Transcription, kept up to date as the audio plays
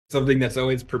something that's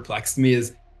always perplexed me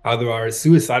is how there are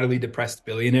suicidally depressed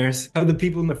billionaires, how the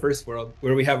people in the first world,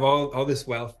 where we have all this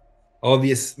wealth, all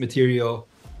these material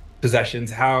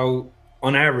possessions, how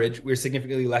on average we're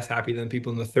significantly less happy than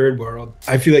people in the third world.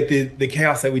 I feel like the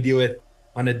chaos that we deal with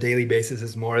on a daily basis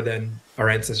is more than our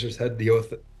ancestors had to deal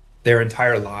with their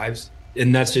entire lives.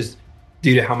 And that's just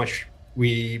due to how much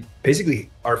we basically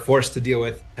are forced to deal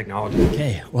with technology.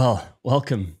 Okay, well,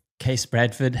 welcome, Case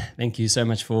Bradford. Thank you so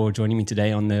much for joining me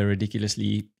today on the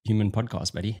Ridiculously Human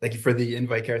podcast, buddy. Thank you for the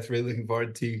invite, Gareth. Really looking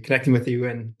forward to connecting with you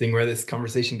and seeing where this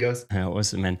conversation goes.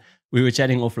 Awesome, man. We were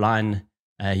chatting offline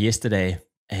yesterday,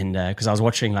 and because I was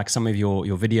watching like some of your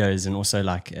videos and also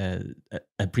like a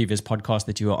previous podcast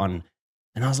that you were on,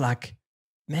 and I was like,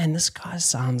 man, this guy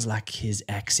sounds like his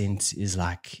accent is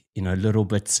like, you know, a little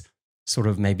bit sort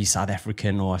of maybe South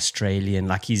African or Australian.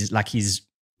 Like he's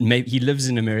maybe he lives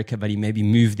in America, but he maybe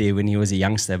moved there when he was a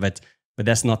youngster. But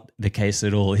that's not the case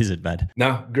at all, is it, bud?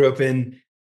 No, grew up in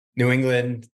New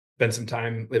England, spent some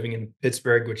time living in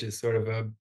Pittsburgh, which is sort of a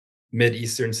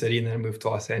mid-Eastern city, and then I moved to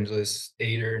Los Angeles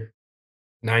 8 or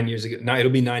 9 years ago. Now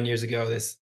it'll be 9 years ago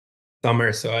this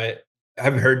summer. So I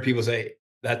have heard people say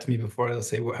that to me before. They'll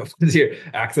say, "Where's your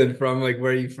accent from? Like,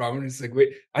 where are you from?" And it's like,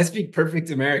 wait, I speak perfect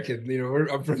American. You know,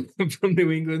 I'm from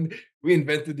New England. We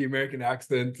invented the American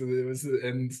accent,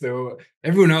 and so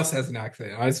everyone else has an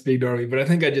accent. I speak normally, but I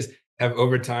think I just have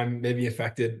over time maybe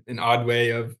affected an odd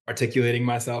way of articulating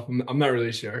myself. I'm not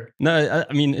really sure. No,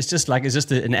 I mean, it's just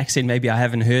an accent maybe I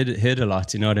haven't heard a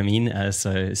lot, you know what I mean?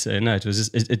 So no, it was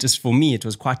just for me, it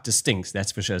was quite distinct,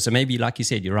 that's for sure. So maybe, like you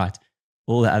said, you're right.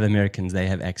 All the other Americans, they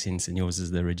have accents and yours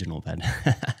is the original, bud.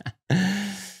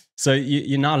 So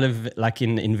you now live like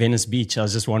in Venice Beach. I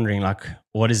was just wondering, like,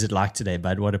 what is it like today,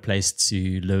 bud? What a place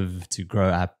to live, to grow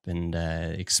up and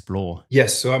explore.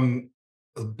 Yes, so I'm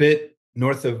a bit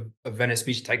north of Venice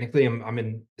Beach. Technically, I'm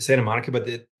in Santa Monica, but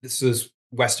this is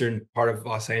western part of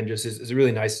Los Angeles is a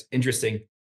really nice, interesting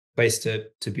place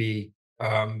to be.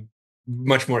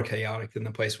 Much more chaotic than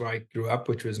the place where I grew up,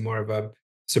 which was more of a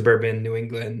suburban New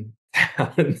England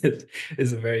town. It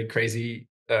is a very crazy,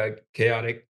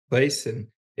 chaotic place, and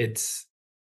it's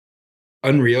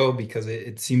unreal because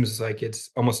it seems like it's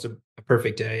almost a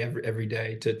perfect day every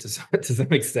day to some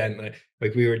extent.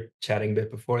 Like we were chatting a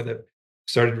bit before that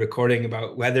started recording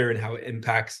about weather and how it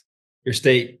impacts your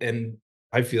state. And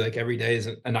I feel like every day is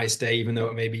a nice day, even though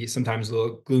it may be sometimes a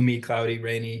little gloomy, cloudy,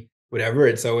 rainy, whatever.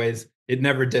 It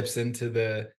never dips into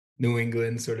the New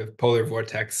England sort of polar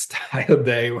vortex style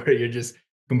day where you're just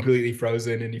completely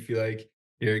frozen and you feel like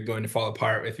you're going to fall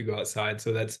apart if you go outside.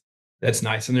 So that's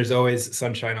nice. And there's always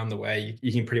sunshine on the way.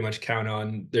 You can pretty much count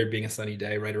on there being a sunny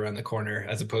day right around the corner,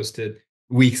 as opposed to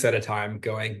weeks at a time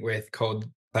going with cold,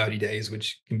 cloudy days,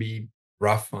 which can be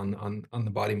rough on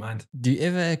the body mind. Do you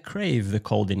ever crave the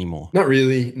cold anymore? Not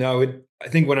really. No, I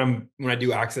think when I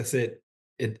do access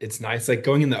it's nice. Like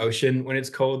going in the ocean when it's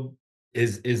cold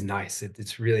is nice.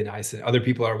 It's really nice. And other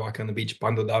people are walking on the beach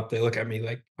bundled up. They look at me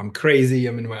like I'm crazy.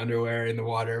 I'm in my underwear in the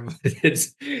water. But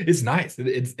it's nice.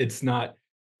 It's not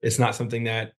something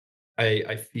that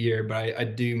I fear, but I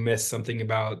do miss something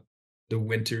about the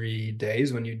wintry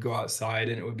days when you'd go outside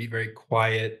and it would be very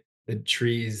quiet. The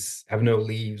trees have no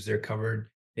leaves. They're covered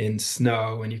in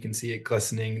snow and you can see it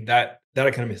glistening. That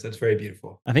I kind of miss. That's very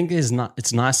beautiful. I think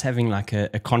it's nice having like a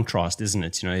contrast, isn't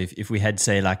it? You know, if we had,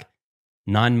 say, like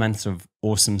 9 months of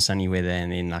awesome sunny weather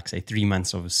and then like say 3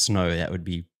 months of snow, that would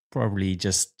be probably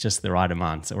just the right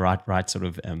amount, so right sort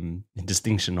of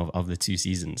distinction of the two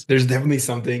seasons. There's definitely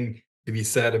something to be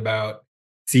said about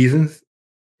seasons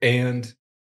and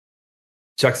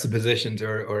juxtapositions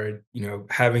or you know,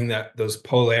 having those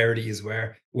polarities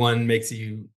where one makes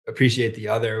you appreciate the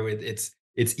other.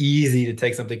 It's easy to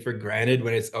take something for granted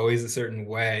when it's always a certain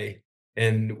way.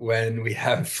 And when we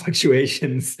have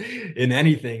fluctuations in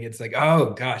anything, it's like,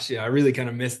 oh gosh, yeah, I really kind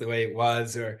of miss the way it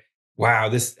was, or wow,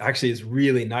 this actually is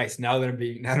really nice now that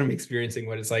I'm experiencing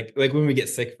what it's like when we get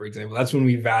sick, for example. That's when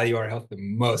we value our health the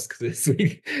most, because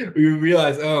we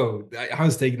realize, oh, I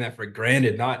was taking that for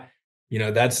granted. Not, you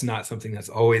know, that's not something that's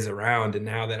always around. And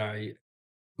now that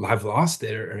I've lost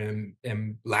it or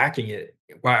am lacking it,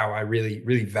 wow, I really,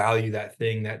 really value that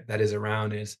thing that is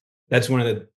around. That's one of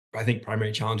the, I think,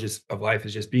 primary challenges of life,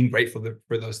 is just being grateful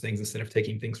for those things instead of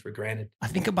taking things for granted. I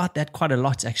think about that quite a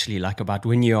lot, actually, like about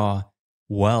when you are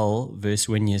well versus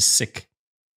when you're sick.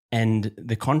 And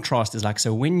the contrast is like,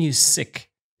 so when you're sick,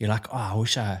 you're like, oh, I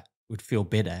wish I would feel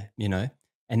better, you know?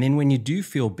 And then when you do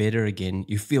feel better again,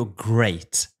 you feel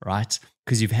great, right?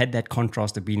 Because you've had that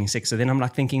contrast of being sick. So then I'm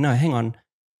like thinking, no, hang on,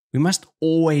 we must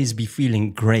always be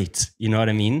feeling great. You know what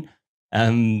I mean?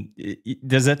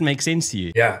 Does that make sense to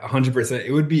you? Yeah, 100%.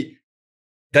 It would be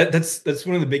that's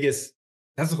one of the biggest.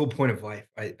 That's the whole point of life,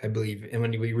 I believe. And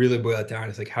when we really boil it down,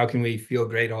 it's like, how can we feel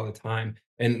great all the time?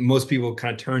 And most people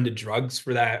kind of turn to drugs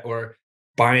for that, or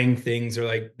buying things, or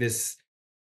like this,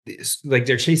 like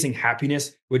they're chasing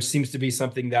happiness, which seems to be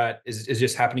something that is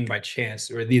just happening by chance.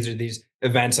 Or these are these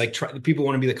events like people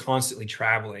want to be like constantly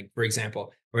traveling, for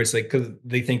example, where it's like because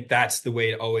they think that's the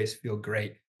way to always feel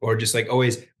great, or just like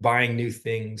always buying new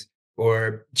things,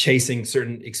 or chasing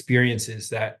certain experiences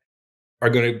that are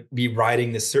going to be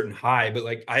riding this certain high. But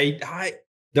like I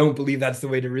don't believe that's the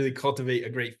way to really cultivate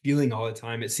a great feeling all the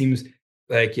time. It seems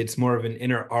like it's more of an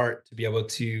inner art to be able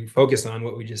to focus on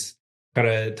what we just kind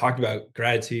of talked about: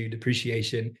 gratitude,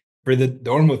 appreciation for the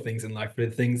normal things in life, for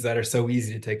the things that are so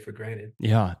easy to take for granted.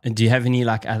 Yeah. And do you have any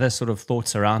like other sort of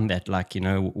thoughts around that? Like,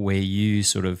 where you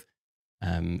sort of,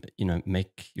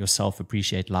 make yourself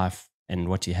appreciate life and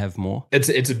what you have more? It's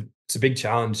a big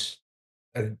challenge.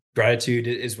 Gratitude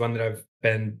is one that I've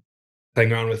been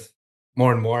playing around with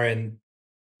more and more, and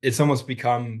it's almost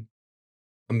become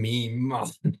a meme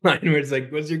online where it's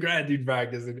like, "What's your gratitude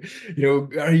practice?" And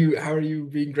how are you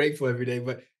being grateful every day?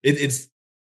 But it's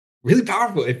really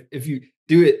powerful if you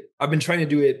do it. I've been trying to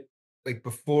do it like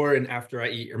before and after I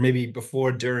eat, or maybe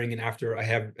before, during, and after I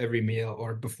have every meal,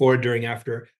 or before, during,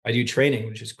 after I do training,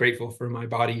 which is grateful for my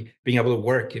body being able to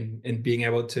work and being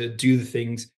able to do the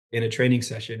things in a training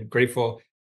session. Grateful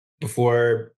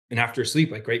before and after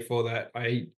sleep, like grateful that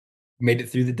I made it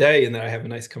through the day and that I have a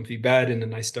nice comfy bed and a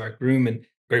nice dark room, and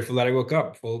grateful that I woke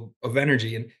up full of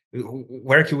energy. And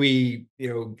where can we,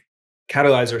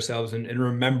 catalyze ourselves and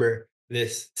remember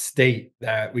this state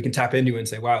that we can tap into and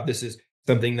say, wow, this is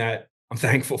something that I'm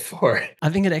thankful for. I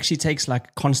think it actually takes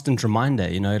like constant reminder,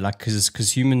 like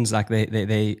because humans like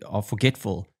they are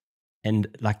forgetful, and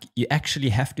like you actually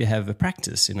have to have a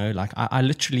practice, like I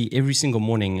literally every single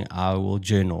morning I will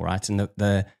journal, right? And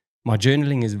the my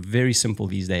journaling is very simple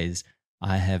these days.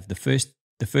 I have the first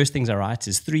things I write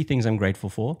is 3 things I'm grateful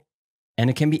for. And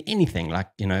it can be anything, like,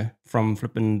 from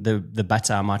flipping the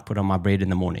butter I might put on my bread in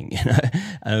the morning,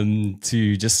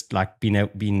 to just like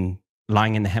being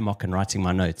lying in the hammock and writing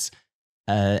my notes.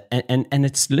 And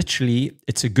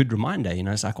it's a good reminder,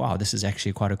 it's like, wow, this is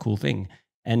actually quite a cool thing.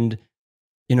 And,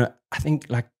 I think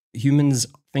like humans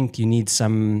think you need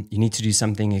to do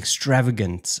something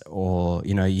extravagant, or,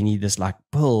 you need this like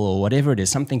pill or whatever it is,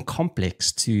 something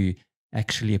complex to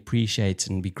actually appreciate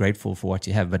and be grateful for what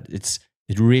you have. But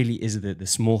it really is the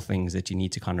small things that you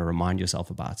need to kind of remind yourself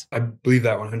about. I believe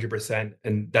that 100%.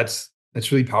 And that's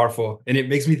really powerful. And it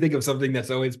makes me think of something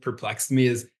that's always perplexed me,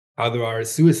 is how there are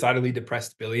suicidally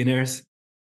depressed billionaires,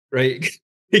 right?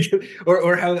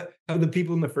 or how the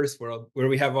people in the first world, where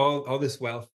we have all this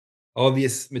wealth, all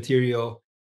these material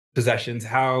possessions,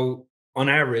 how on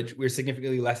average we're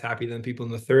significantly less happy than people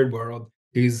in the third world,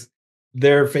 whose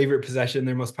their favorite possession,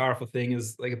 their most powerful thing,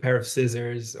 is like a pair of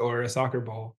scissors or a soccer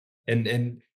ball.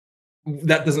 And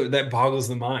that boggles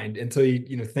the mind until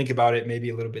you think about it maybe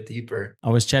a little bit deeper. I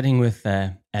was chatting with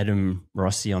Adam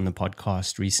Rossi on the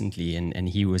podcast recently, and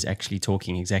he was actually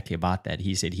talking exactly about that.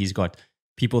 He said he's got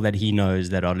people that he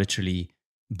knows that are literally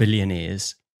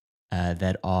billionaires,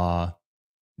 that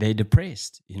they're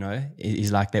depressed.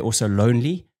 He's like, they're also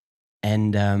lonely,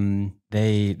 and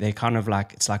they kind of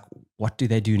like, it's like, what do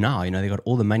they do now? They got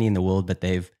all the money in the world, but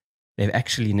they've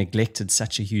actually neglected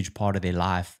such a huge part of their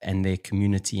life and their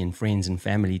community and friends and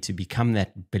family to become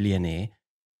that billionaire.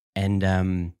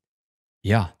 And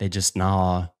they just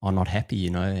now are not happy,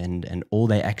 and all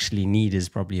they actually need is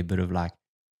probably a bit of like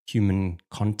human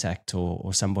contact,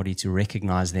 or somebody to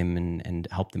recognize them and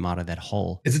help them out of that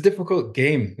hole. It's a difficult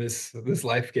game, this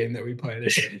life game that we play.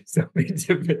 There's so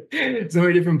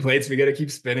many different plates we got to keep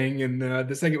spinning, and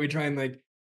the second we try and like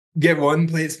get one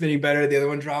plate spinning better, the other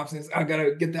one drops, and I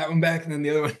gotta get that one back, and then the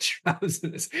other one drops.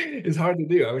 It's hard to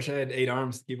do. I wish I had 8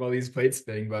 arms to keep all these plates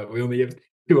spinning, but we only have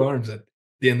 2 arms at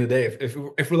the end of the day.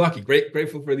 If we're lucky,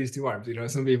 grateful for these 2 arms.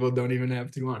 Some people don't even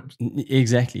have 2 arms.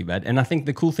 Exactly, but and I think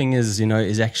the cool thing is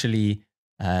actually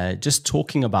just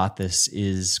talking about this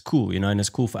is cool, and it's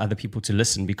cool for other people to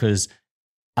listen, because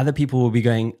other people will be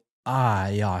going,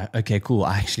 yeah, okay, cool,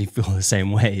 I actually feel the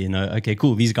same way, okay,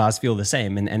 cool, these guys feel the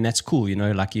same, and that's cool,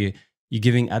 like you're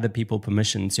giving other people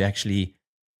permission to actually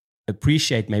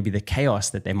appreciate maybe the chaos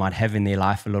that they might have in their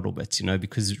life a little bit,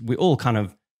 because we all kind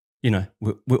of,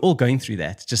 we're all going through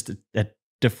that, just at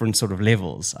different sort of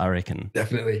levels, I reckon.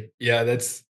 Definitely. Yeah,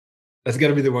 that's got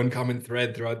to be the one common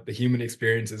thread throughout the human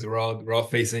experiences. We're all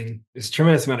facing this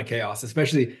tremendous amount of chaos.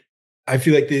 Especially, I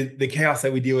feel like the chaos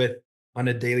that we deal with on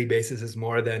a daily basis is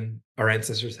more than our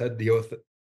ancestors had to deal with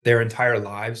their entire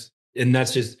lives. And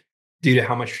that's just due to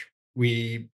how much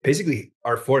we basically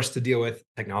are forced to deal with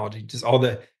technology. Just all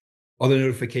the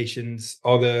notifications,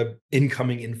 all the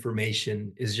incoming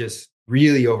information is just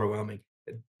really overwhelming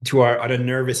to our at a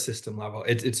nervous system level.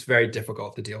 It's very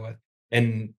difficult to deal with,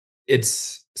 and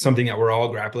it's something that we're all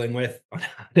grappling with on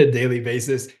a daily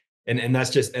basis. And that's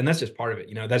just part of it.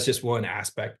 You know, that's just one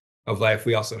aspect of life.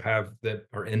 We also have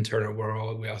our internal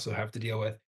world. We also have to deal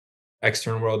with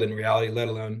external world in reality, let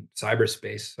alone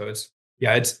cyberspace. So it's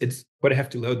quite a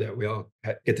hefty load that we all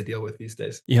get to deal with these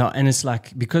days. Yeah, and it's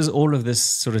like, because all of this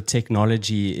sort of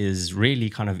technology is really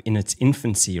kind of in its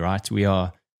infancy, right?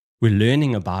 We're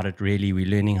learning about it really. We're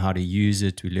learning how to use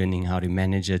it. We're learning how to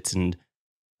manage it. And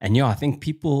yeah, I think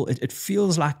it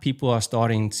feels like people are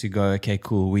starting to go, okay,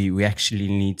 cool. We actually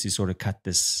need to sort of cut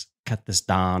this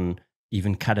down,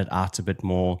 even cut it out a bit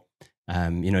more.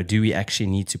 Do we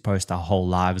actually need to post our whole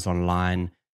lives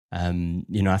online?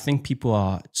 I think people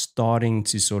are starting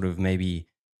to sort of maybe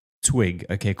twig,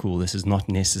 okay, cool, this is not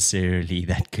necessarily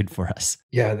that good for us.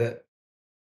 Yeah, I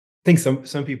think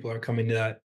some people are coming to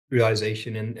that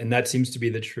realization, and that seems to be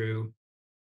the true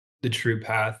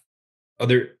path.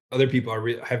 Other people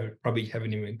probably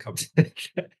haven't even come to,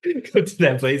 come to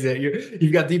that place yet.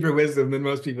 You've got deeper wisdom than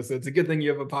most people, so it's a good thing you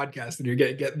have a podcast and you're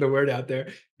getting the word out there,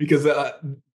 because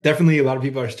definitely a lot of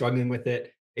people are struggling with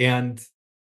it. And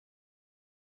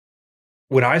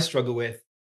what I struggle with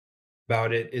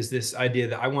about it is this idea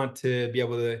that I want to be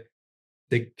able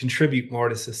to contribute more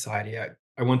to society.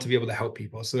 I want to be able to help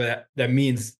people. So that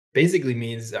basically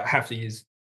means you have to use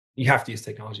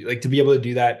technology, like to be able to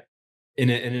do that in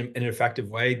an effective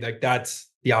way. Like that's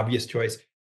the obvious choice.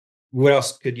 What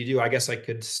else could you do? I guess I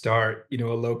could start, a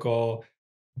local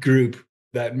group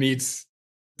that meets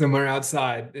somewhere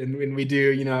outside and we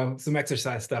do, some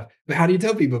exercise stuff. But how do you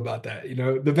tell people about that?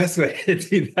 The best way to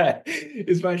do that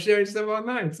is by sharing stuff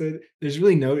online. So there's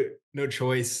really no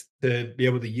choice to be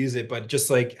able to use it. But just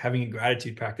like having a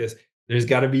gratitude practice, there's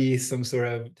got to be some sort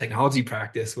of technology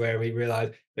practice where we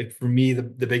realize, like for me,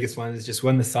 the biggest one is just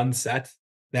when the sun sets,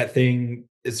 that thing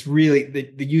is really,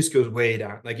 the use goes way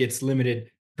down. Like it's limited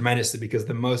tremendously, because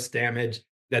the most damage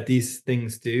that these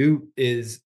things do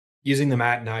is using them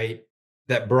at night.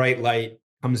 That bright light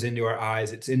comes into our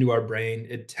eyes, it's into our brain.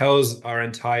 It tells our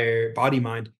entire body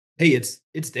mind, hey, it's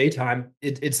daytime,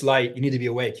 it's light, you need to be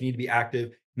awake, you need to be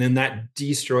active. And then that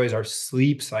destroys our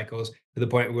sleep cycles to the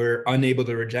point where we're unable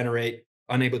to regenerate,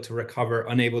 unable to recover,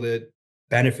 unable to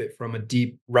benefit from a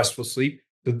deep, restful sleep.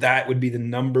 So that would be the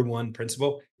number one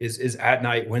principle is at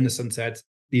night when the sun sets,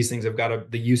 these things the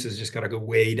use has just got to go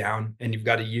way down, and you've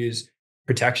got to use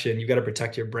protection. You've got to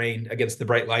protect your brain against the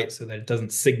bright light so that it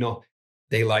doesn't signal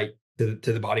daylight to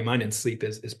the body mind, and sleep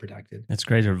is protected. That's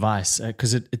great advice,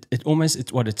 because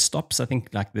it stops, I think,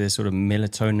 like the sort of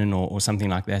melatonin or something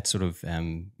like that sort of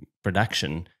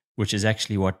production, which is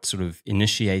actually what sort of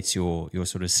initiates your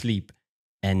sort of sleep.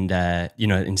 And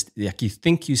like you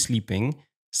think you're sleeping,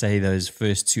 say those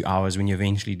first 2 hours when you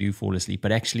eventually do fall asleep,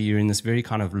 but actually you're in this very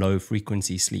kind of low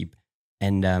frequency sleep,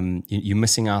 and you're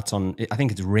missing out on, I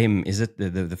think it's REM, is it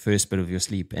the first bit of your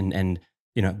sleep, and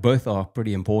both are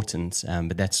pretty important,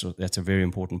 but that's a very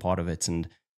important part of it.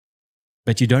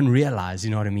 But you don't realize,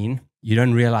 you know what I mean? You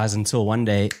don't realize until one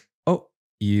day, oh,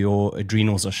 your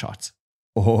adrenals are shot,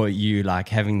 or you like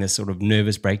having this sort of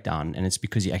nervous breakdown, and it's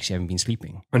because you actually haven't been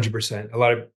sleeping. 100%. A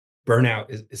lot of burnout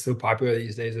is so popular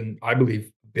these days, and I believe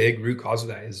a big root cause of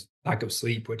that is lack of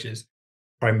sleep, which is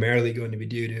primarily going to be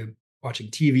due to watching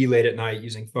TV late at night,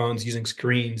 using phones, using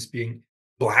screens, being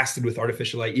blasted with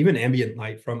artificial light, even ambient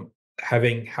light from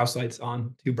having house lights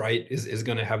on too bright is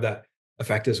going to have that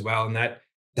effect as well. And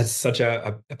that's such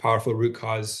a powerful root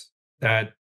cause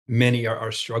that many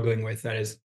are struggling with. That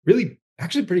is really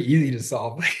actually pretty easy to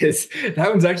solve. That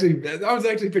one's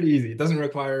actually pretty easy. It doesn't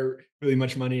require really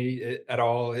much money at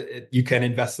all. You can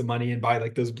invest the money and buy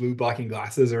like those blue blocking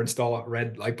glasses or install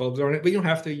red light bulbs on it, but you don't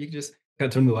have to. You can just kind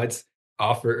of turn the lights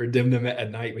off or dim them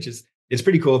at night, it's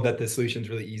pretty cool that the solution's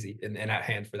really easy and at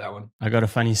hand for that one. I got a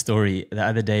funny story. The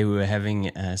other day we were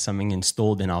having something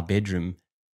installed in our bedroom,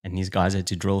 and these guys had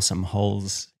to drill some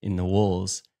holes in the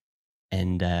walls,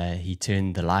 and he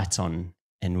turned the lights on,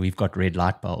 and we've got red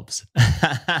light bulbs.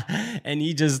 And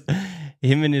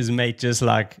him and his mate just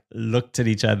like looked at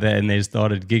each other and they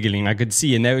started giggling. I could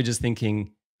see, and they were just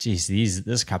thinking, geez,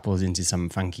 this couple's into some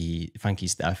funky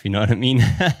stuff, you know what I mean?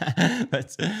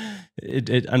 But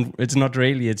it's not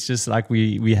really. It's just like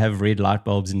we have red light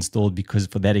bulbs installed because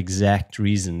for that exact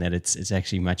reason, that it's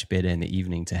actually much better in the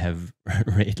evening to have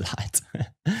red light.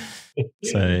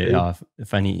 So yeah,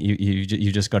 funny.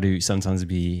 You just got to sometimes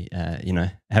be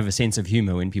have a sense of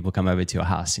humor when people come over to your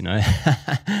house. Yeah.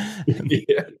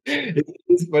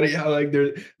 It's funny how like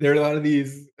there are a lot of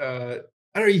these I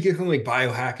don't know, you can call them like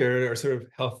biohacker or sort of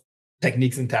health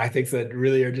techniques and tactics that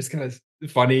really are just kind of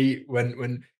funny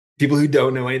when people who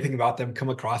don't know anything about them come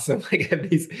across them, like have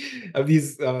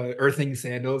these earthing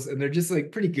sandals, and they're just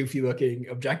like pretty goofy looking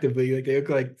objectively. Like they look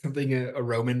like something a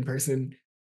Roman person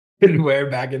and wear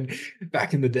back in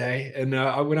the day. And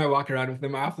when I walk around with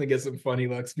them, I often get some funny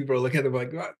looks. People are looking at them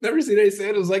like, "Oh, I've never seen any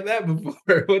sandals like that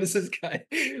before. What is this guy?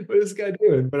 What is this guy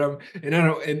doing?" But and I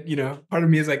don't, and part of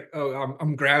me is like, "Oh,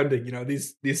 I'm grounding."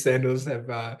 These sandals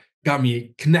have got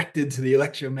me connected to the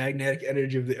electromagnetic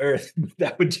energy of the earth.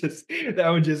 That would just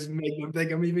make them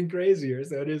think I'm even crazier.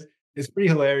 So it's pretty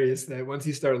hilarious that once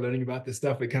you start learning about this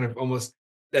stuff, it kind of almost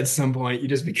at some point you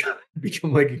just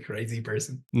become like a crazy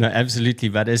person. No, absolutely.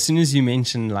 But as soon as you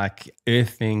mention like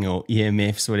earthing or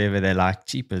EMFs, whatever, they're like,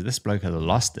 cheapers, this bloke has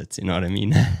lost it. You know what I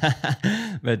mean?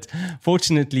 But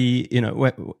fortunately,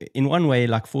 in one way,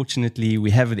 like fortunately,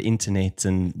 we have the internet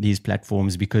and these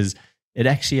platforms because it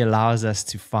actually allows us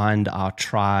to find our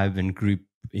tribe and group,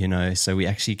 so we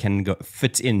actually can go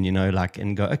fit in,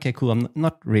 and go, okay, cool. I'm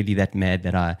not really that mad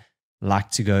that I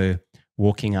like to go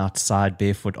walking outside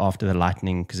barefoot after the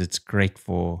lightning because it's great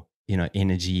for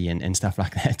energy and stuff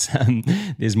like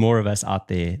that. There's more of us out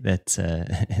there that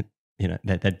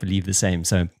that believe the same.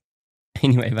 So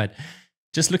anyway, but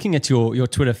just looking at your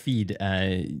Twitter feed,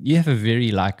 you have a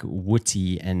very like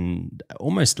witty and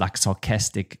almost like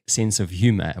sarcastic sense of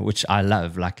humor, which I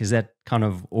love. Like, has that kind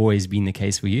of always been the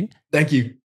case for you? Thank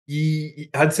you.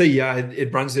 I'd say, yeah,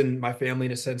 it runs in my family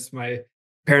in a sense. My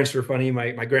parents were funny.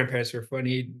 My grandparents were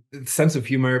funny. The sense of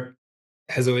humor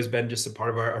has always been just a part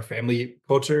of our family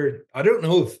culture. I don't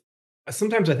know if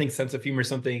sometimes I think sense of humor is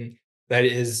something that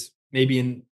is maybe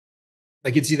in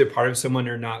like it's either part of someone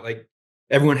or not. Like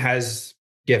everyone has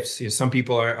gifts. Some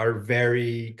people are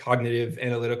very cognitive,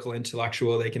 analytical,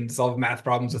 intellectual. They can solve math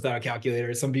problems without a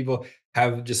calculator. Some people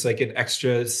have just like an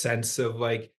extra sense of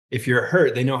like if you're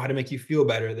hurt, they know how to make you feel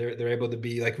better. They're able to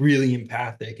be like really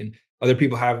empathic. And other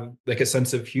people have like a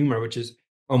sense of humor, which is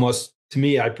almost to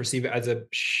me, I perceive it as a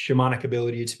shamanic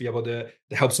ability to be able to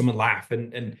help someone laugh.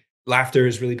 And laughter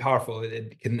is really powerful.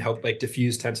 It can help like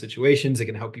diffuse tense situations. It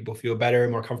can help people feel better,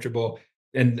 more comfortable.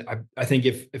 And I think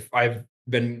if I've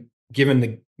been given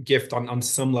the gift on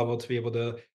some level to be able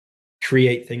to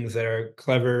create things that are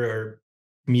clever or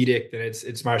comedic, then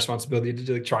it's my responsibility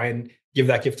to like try and give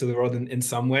that gift to the world in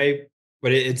some way.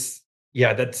 But it's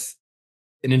yeah, that's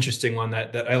an interesting one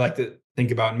that I like to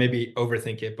think about and maybe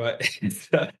overthink it. But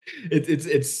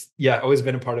it's yeah, always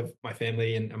been a part of my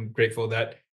family, and I'm grateful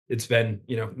that it's been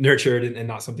nurtured and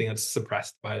not something that's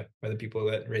suppressed by the people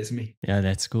that raised me. Yeah,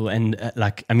 that's cool. And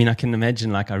like, I mean, I can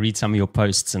imagine like I read some of your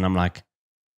posts and I'm like,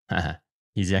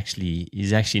 he's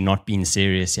actually not being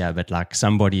serious here, but like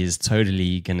somebody is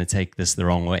totally gonna take this the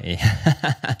wrong way.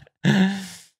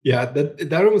 Yeah,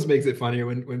 that almost makes it funnier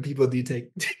when people do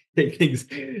take take things,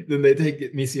 then they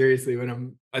take me seriously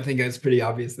when I think it's pretty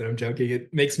obvious that I'm joking.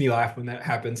 It makes me laugh when that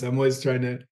happens. So I'm always trying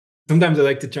to sometimes I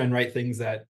like to try and write things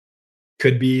that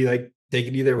could be like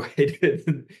taken either way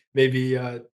to maybe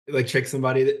like trick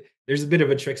somebody. That there's a bit of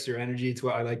a trickster energy to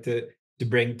what I like to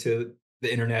bring to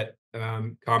the internet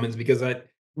commons, because I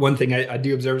one thing I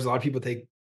do observe is a lot of people take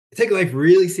life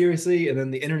really seriously, and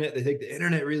then the internet they take the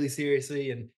internet really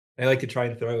seriously, and I like to try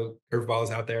and throw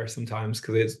curveballs out there sometimes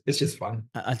because it's just fun.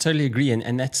 I totally agree.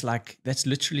 And that's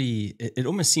literally, it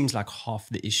almost seems like half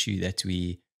the issue that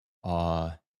we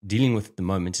are dealing with at the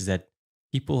moment is that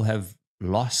people have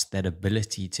lost that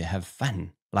ability to have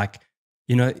fun. Like,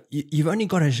 you've only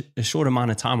got a short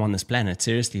amount of time on this planet.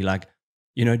 Seriously, like,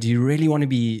 do you really want to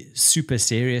be super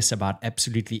serious about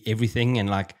absolutely everything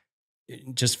and like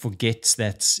just forget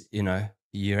that,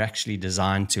 you're actually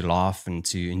designed to laugh and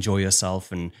to enjoy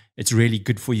yourself, and it's really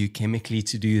good for you chemically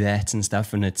to do that and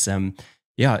stuff. And it's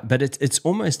yeah, but it's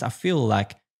almost, I feel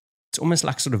like it's almost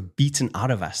like sort of beaten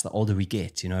out of us the older we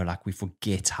get, like we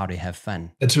forget how to have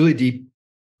fun. That's really deep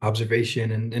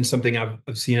observation, and something I've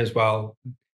seen as well.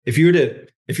 If you were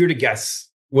to guess,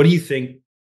 what do you think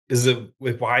is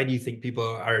why do you think people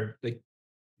are like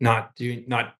not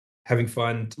having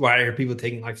fun? Why are people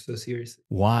taking life so seriously?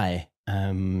 Why?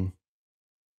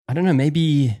 I don't know.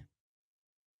 Maybe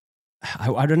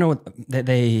I don't know.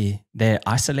 They're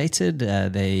isolated.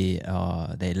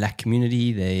 They lack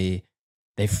community.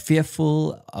 They're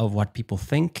fearful of what people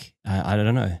think. I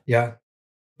don't know. Yeah,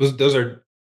 those are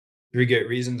three great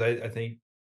reasons. I think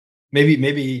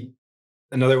maybe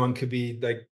another one could be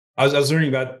like I was learning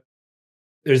about.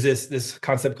 There's this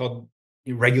concept called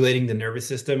regulating the nervous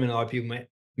system, and a lot of people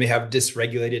may have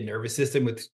dysregulated nervous system,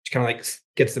 which kind of like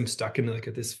gets them stuck in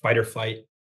like this fight or flight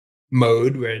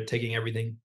mode where they're taking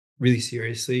everything really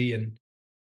seriously. And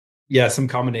yeah, some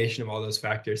combination of all those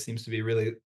factors seems to be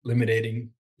really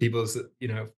limiting people's,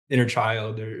 inner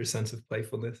child or sense of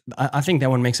playfulness. I think that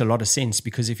one makes a lot of sense,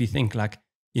 because if you think like,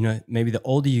 maybe the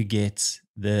older you get,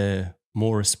 the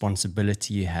more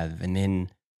responsibility you have, and then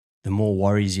the more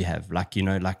worries you have. Like,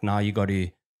 like now you got to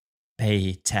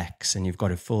pay tax, and you've got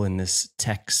to fill in this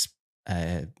tax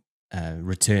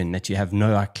return that you have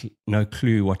no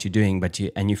clue what you're doing, but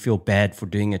you feel bad for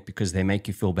doing it because they make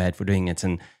you feel bad for doing it.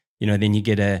 And, then you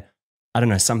get I don't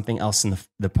know, something else in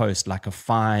the post, like a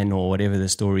fine or whatever the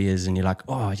story is. And you're like,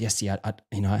 oh yes, yeah,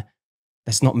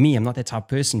 that's not me. I'm not that type of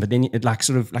person. But then it like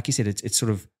sort of, like you said, it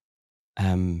sort of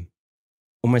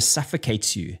almost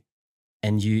suffocates you,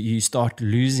 and you start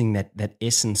losing that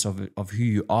essence of who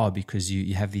you are, because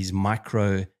you have these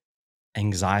micro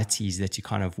anxieties that you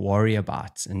kind of worry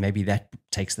about, and maybe that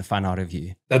takes the fun out of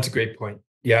you. That's a great point.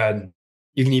 Yeah, and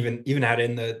you can even add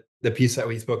in the piece that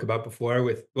we spoke about before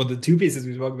with, well, the two pieces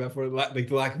we spoke about before, like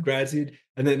the lack of gratitude,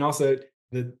 and then also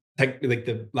the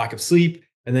lack of sleep,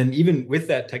 and then even with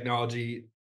that technology,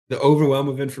 the overwhelm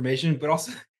of information, but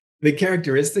also the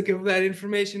characteristic of that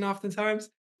information oftentimes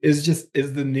is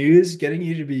the news getting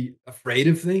you to be afraid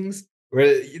of things,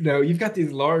 where you've got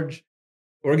these large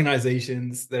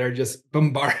organizations that are just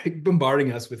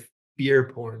bombarding us with fear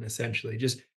porn, essentially,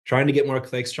 just trying to get more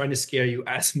clicks, trying to scare you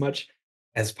as much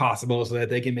as possible so that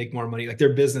they can make more money. Like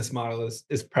their business model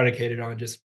is predicated on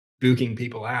just booking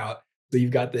people out. So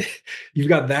you've got you've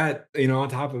got that, on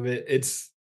top of it.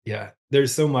 Yeah,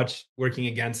 there's so much working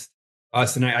against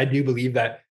us. And I do believe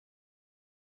that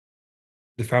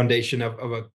the foundation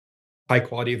of a high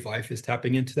quality of life is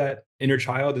tapping into that inner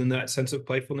child and that sense of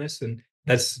playfulness. And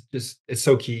it's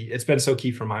so key. It's been so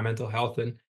key for my mental health.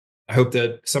 And I hope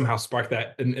to somehow spark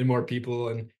that in more people.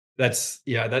 And that's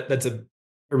a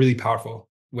really powerful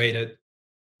way to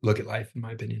look at life, in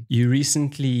my opinion. You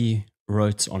recently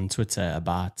wrote on Twitter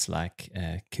about like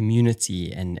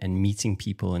community and meeting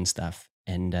people and stuff.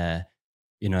 And, I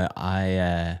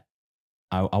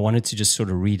wanted to just sort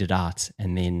of read it out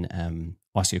and then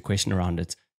ask you a question around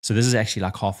it. So this is actually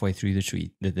like halfway through the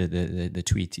tweet. The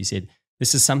tweet, you said,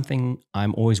 "This is something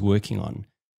I'm always working on.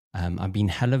 I've been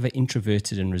hell of an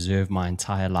introverted and reserved my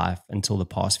entire life until the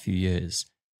past few years.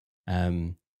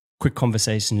 Quick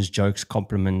conversations, jokes,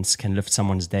 compliments can lift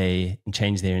someone's day and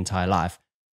change their entire life."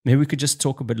 Maybe we could just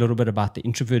talk a little bit about the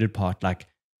introverted part, like,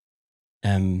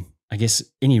 I guess,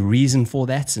 any reason for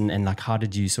that, and like, how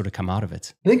did you sort of come out of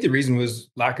it? I think the reason was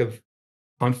lack of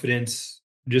confidence,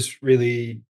 just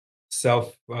really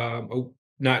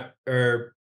not,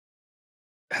 or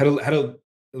had a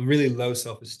really low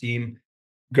self-esteem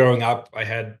growing up. I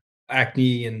had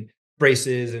acne and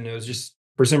braces, and it was just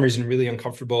for some reason really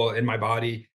uncomfortable in my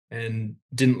body, and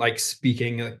didn't like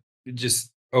speaking. Like,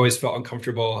 just always felt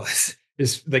uncomfortable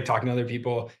just like talking to other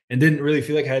people, and didn't really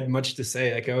feel like I had much to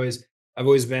say. Like I've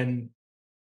always been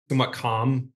somewhat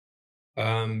calm.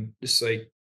 Just like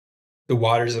the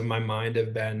waters of my mind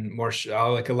have been more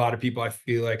shallow. Like a lot of people, I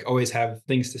feel like always have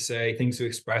things to say, things to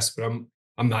express, but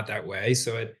I'm not that way.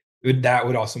 So that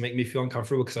would also make me feel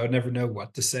uncomfortable, because I would never know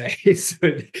what to say. So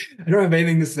I don't have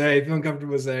anything to say. I feel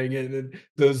uncomfortable saying it, and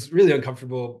so it was really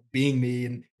uncomfortable being me.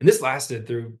 And this lasted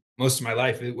through most of my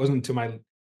life. It wasn't until my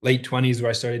late 20s where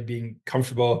I started being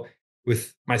comfortable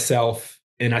with myself,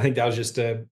 and I think that was just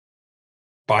a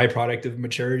byproduct of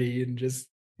maturity and just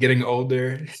getting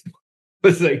older.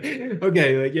 It's like,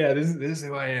 okay, like, yeah, this is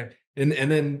who I am. And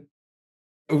then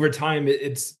over time,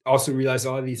 it's also realized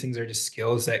all of these things are just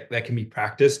skills that can be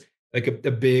practiced. Like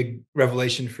a big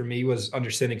revelation for me was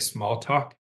understanding small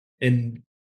talk and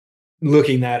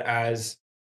looking at as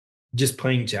just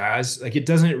playing jazz. Like it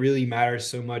doesn't really matter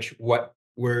so much what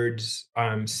words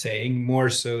I'm saying, more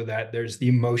so that there's the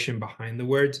emotion behind the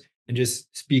words, and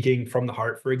just speaking from the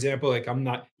heart. For example, like I'm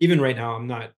not, even right now, I'm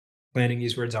not planning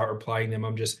these words out or applying them.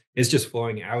 It's just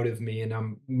flowing out of me, and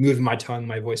I'm moving my tongue,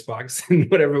 my voice box in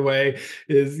whatever way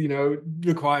is,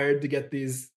 required to get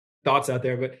these thoughts out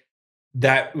there. But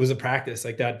that was a practice.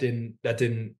 Like that didn't,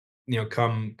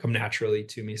 come naturally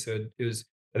to me. So it was,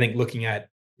 I think, looking at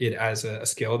it as a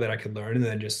skill that I could learn, and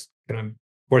then just kind of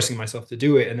forcing myself to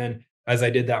do it. And then as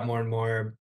I did that more and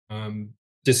more,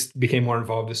 just became more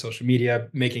involved with social media,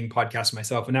 making podcasts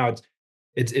myself. And now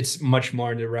it's much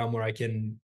more in the realm where I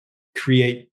can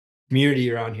create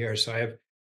community around here. So I have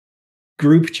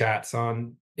group chats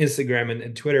on Instagram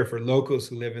and Twitter for locals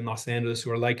who live in Los Angeles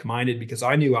who are like-minded, because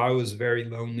I knew I was very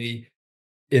lonely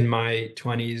in my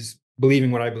 20s,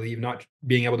 believing what I believe, not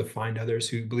being able to find others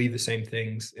who believe the same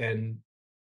things and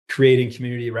creating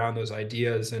community around those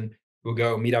ideas. And we'll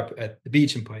go meet up at the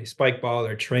beach and play spike ball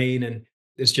or train. And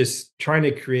it's just trying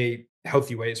to create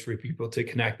healthy ways for people to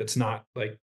connect. That's not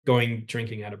like going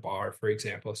drinking at a bar, for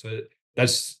example. So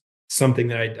that's something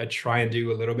that I try and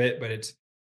do a little bit, but it's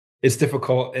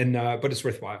difficult and but it's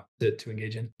worthwhile to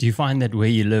engage in. Do you find that where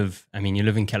you live, I mean, you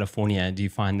live in California, do you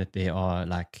find that there are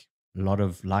like a lot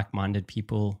of like-minded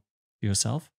people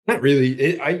yourself? Not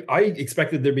really. I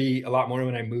expected there'd be a lot more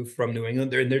when I moved from New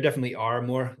England. There definitely are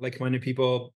more like-minded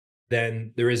people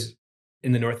than there is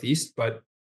in the Northeast, but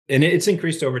and it's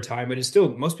increased over time. But it's still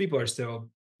most people are still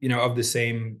of the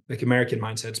same like American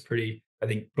mindset's pretty I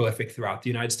think prolific throughout the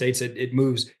United States. It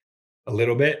moves a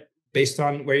little bit based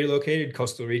on where you're located.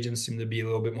 Coastal regions seem to be a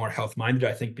little bit more health minded.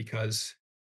 I think because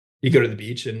you go to the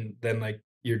beach and then like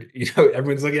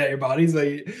everyone's looking at your bodies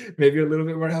like maybe you're a little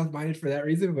bit more health minded for that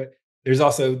reason, but there's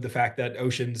also the fact that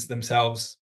oceans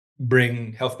themselves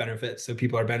bring health benefits, so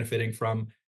people are benefiting from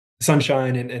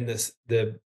sunshine and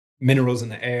the minerals in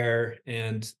the air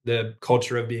and the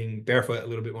culture of being barefoot a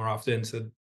little bit more often. So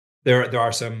there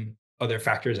are some other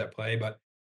factors at play, but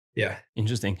yeah.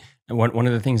 Interesting. And one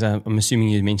of the things I'm assuming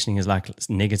you're mentioning is like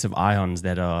negative ions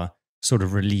that are sort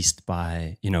of released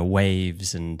by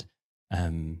waves and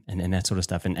that sort of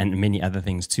stuff, and many other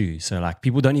things too. So like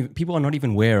people are not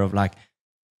even aware of like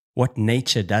what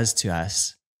nature does to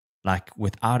us, like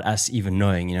without us even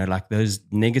knowing. Like those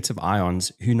negative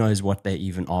ions, who knows what they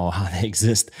even are, how they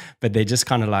exist, but they just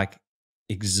kind of like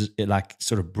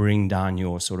sort of bring down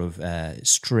your sort of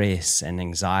stress and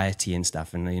anxiety and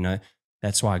stuff. And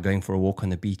that's why going for a walk on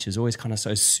the beach is always kind of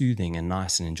so soothing and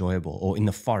nice and enjoyable, or in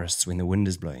the forests when the wind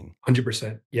is blowing.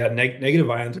 100%. Yeah, negative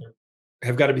ions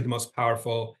have got to be the most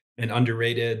powerful and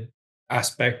underrated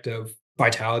aspect of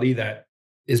vitality that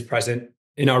is present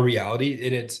in our reality.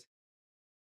 And it's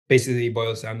basically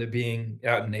boils down to being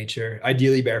out in nature,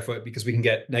 ideally barefoot, because we can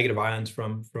get negative ions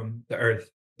from the earth.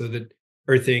 So the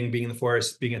earthing, being in the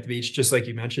forest, being at the beach, just like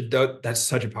you mentioned, that's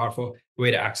such a powerful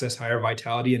way to access higher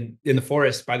vitality. And in the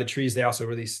forest, by the trees, they also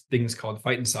release things called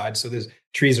phytoncides. So there's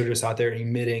trees are just out there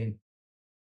emitting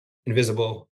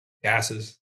invisible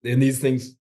gases, and these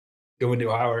things go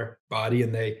into our body,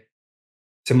 and they,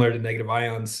 similar to negative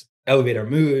ions, elevate our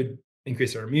mood,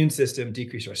 increase our immune system,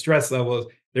 decrease our stress levels.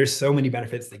 There's so many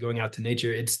benefits that going out to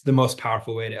nature. It's the most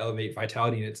powerful way to elevate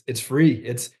vitality, and it's free.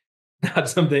 It's not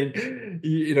something,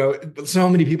 so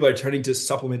many people are turning to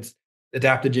supplements,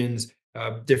 adaptogens,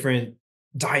 different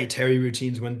dietary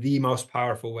routines, when the most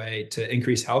powerful way to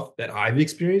increase health that I've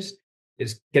experienced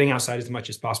is getting outside as much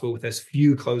as possible with as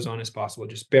few clothes on as possible,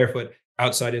 just barefoot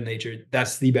outside in nature.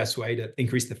 That's the best way to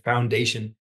increase the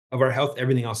foundation of our health.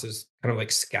 Everything else is kind of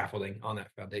like scaffolding on that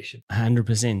foundation.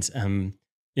 100%.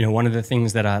 One of the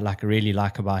things that I really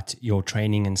like about your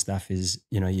training and stuff is,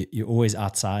 you're always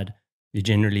outside. You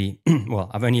generally,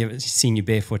 well, I've only ever seen you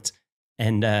barefoot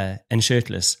and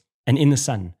shirtless and in the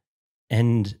sun.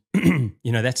 And,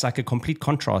 that's like a complete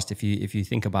contrast if you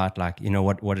think about like,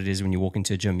 what it is when you walk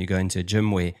into a gym. You go into a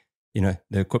gym where, the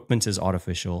equipment is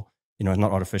artificial,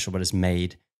 not artificial, but it's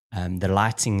made. The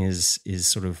lighting is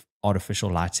sort of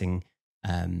artificial lighting.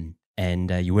 And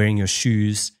you're wearing your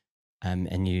shoes.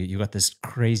 And you got this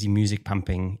crazy music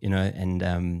pumping,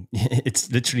 and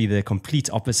it's literally the complete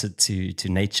opposite to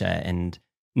nature. And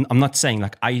I'm not saying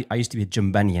like I used to be a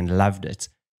gym bunny and loved it,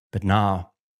 but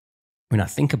now when I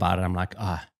think about it, I'm like,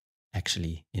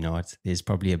 actually, there's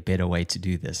probably a better way to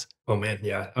do this. Oh man,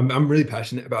 yeah, I'm really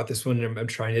passionate about this one, and I'm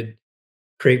trying to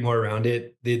create more around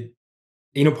it.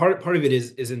 Part of it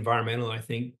is environmental. I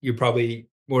think you're probably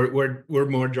we're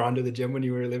more drawn to the gym when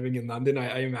you were living in London,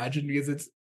 I imagine, because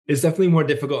it's definitely more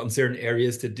difficult in certain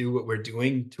areas to do what we're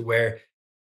doing, to where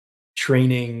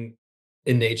training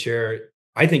in nature,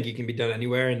 I think it can be done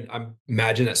anywhere. And I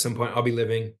imagine at some point I'll be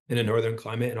living in a northern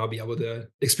climate and I'll be able to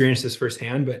experience this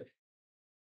firsthand. But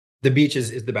the beach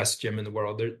is the best gym in the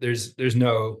world. There's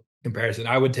no comparison.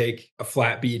 I would take a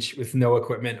flat beach with no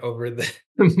equipment over the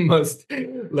most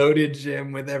loaded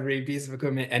gym with every piece of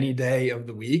equipment any day of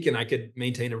the week. And I could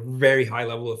maintain a very high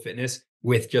level of fitness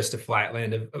with just a flat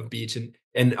land of beach.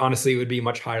 And honestly, it would be a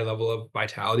much higher level of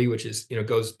vitality, which is,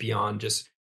 goes beyond just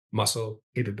muscle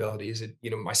capabilities.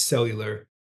 My cellular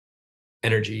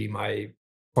energy, my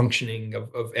functioning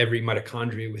of every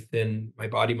mitochondria within my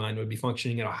body mind would be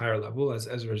functioning at a higher level as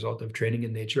a result of training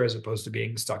in nature, as opposed to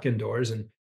being stuck indoors. And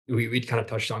we kind of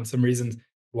touched on some reasons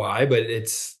why, but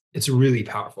it's a really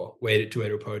powerful way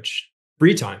to approach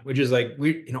free time, which is like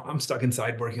I'm stuck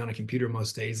inside working on a computer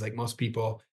most days, like most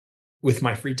people. With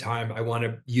my free time, I want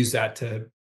to use that to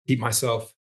keep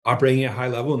myself operating at a high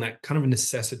level, and that kind of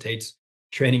necessitates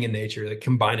training in nature, like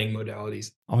combining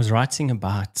modalities. I was writing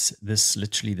about this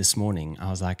literally this morning. I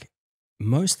was like,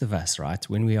 most of us, right,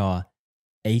 when we are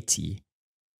 80,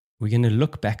 we're going to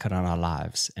look back on our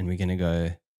lives and we're going to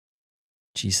go,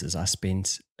 Jesus, I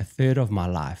spent a third of my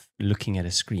life looking at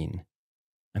a screen.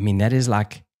 I mean, that is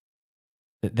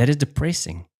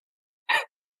depressing.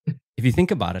 If you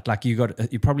think about it, like you're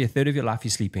probably a third of your life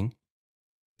you're sleeping,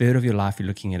 third of your life you're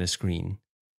looking at a screen,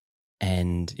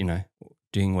 and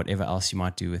doing whatever else you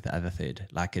might do with the other third.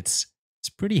 Like it's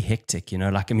pretty hectic,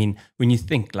 like, I mean, when you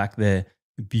think like the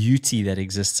beauty that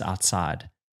exists outside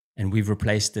and we've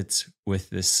replaced it with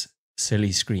this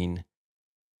silly screen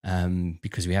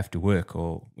because we have to work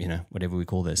or, whatever we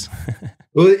call this.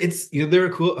 Well, it's, there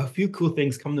are a few cool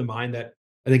things come to mind that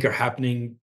I think are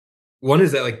happening. One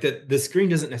is that like the screen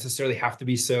doesn't necessarily have to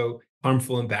be so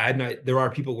harmful and bad. And there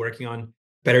are people working on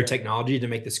better technology to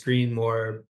make the screen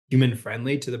more human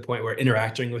friendly, to the point where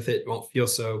interacting with it won't feel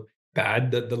so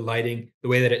bad. The lighting, the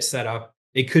way that it's set up,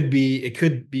 it could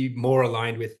be more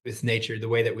aligned with nature. The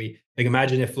way that we, like,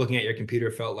 imagine if looking at your computer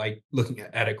felt like looking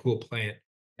at a cool plant,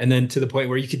 and then to the point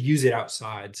where you could use it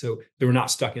outside, so they were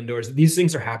not stuck indoors. These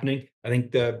things are happening. I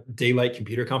think the Daylight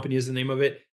Computer Company is the name of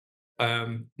it.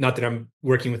 Not that I'm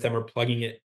working with them or plugging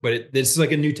it, but this is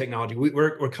like a new technology.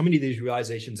 We're coming to these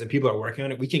realizations, and people are working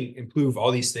on it. We can improve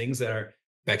all these things that are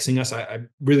vexing us. I'm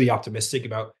really optimistic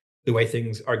about the way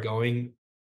things are going,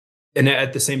 and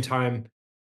at the same time,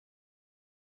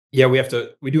 yeah, we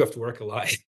do have to work a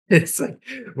lot. It's like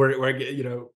we're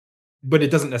but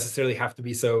it doesn't necessarily have to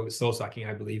be so soul sucking,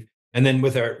 I believe. And then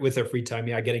with our free time,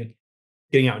 yeah, getting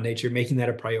out in nature, making that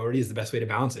a priority is the best way to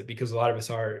balance it, because a lot of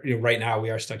us are, right now we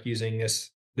are stuck using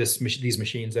these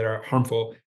machines that are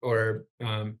harmful or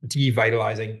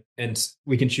devitalizing, and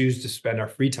we can choose to spend our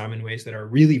free time in ways that are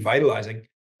really vitalizing,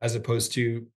 as opposed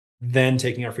to then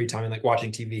taking our free time and like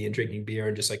watching TV and drinking beer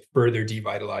and just like further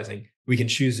devitalizing. We can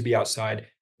choose to be outside,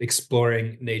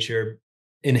 exploring nature,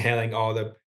 inhaling all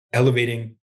the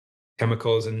elevating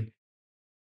chemicals and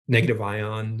negative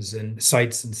ions and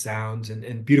sights and sounds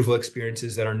and beautiful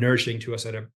experiences that are nourishing to us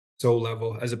at a soul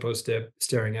level, as opposed to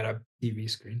staring at a TV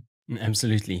screen.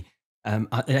 Absolutely.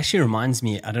 It actually reminds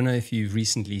me, I don't know if you've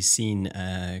recently seen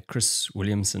Chris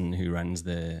Williamson, who runs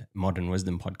the Modern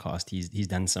Wisdom podcast. He's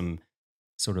done some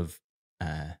sort of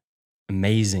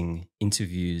amazing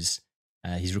interviews.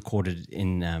 He's recorded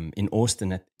in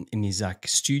Austin in these like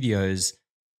studios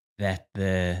that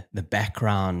the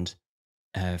background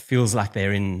feels like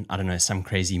they're in, I don't know, some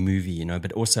crazy movie,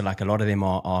 but also like a lot of them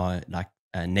are like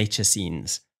nature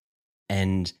scenes.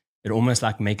 And it almost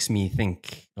like makes me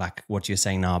think like what you're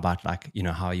saying now about like,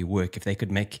 how you work. If they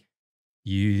could make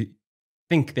you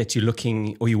think that you're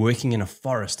looking or you're working in a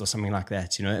forest or something like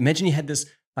that, imagine you had this,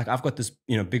 like I've got this,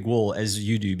 big wall as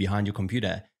you do behind your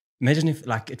computer. Imagine if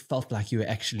like it felt like you were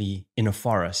actually in a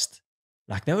forest.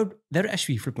 Like that would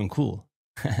actually be flipping cool.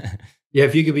 Yeah,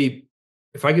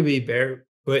 if I could be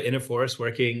barefoot in a forest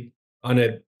working on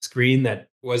a screen that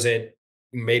wasn't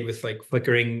made with like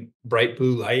flickering bright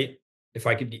blue light, if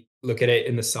I could look at it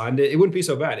in the sun, it wouldn't be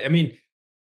so bad. I mean,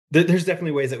 there's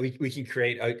definitely ways that we can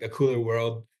create a cooler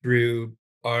world through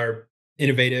our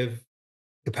innovative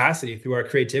capacity, through our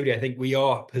creativity. I think we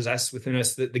all possess within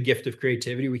us the gift of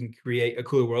creativity. We can create a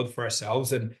cooler world for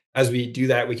ourselves, and as we do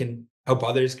that, we can help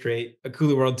others create a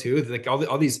cooler world too. Like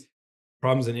all these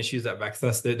problems and issues that vex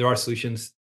us, there are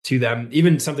solutions to them.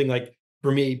 Even something like,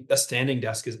 for me, a standing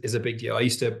desk is a big deal. I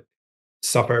used to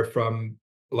suffer from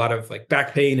a lot of like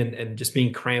back pain and just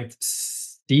being cramped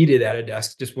seated at a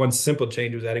desk. Just one simple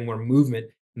change was adding more movement,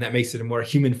 and that makes it a more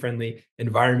human friendly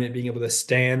environment. Being able to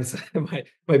stand, so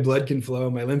my blood can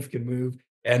flow, my lymph can move,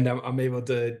 and I'm able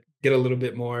to get a little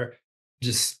bit more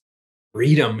just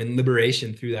freedom and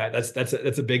liberation through that. That's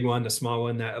a big one, a small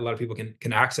one that a lot of people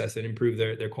can access and improve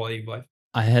their quality of life.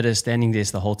 I had a standing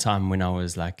desk the whole time when I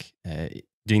was like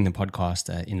doing the podcast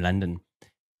in London.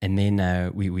 And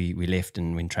then we left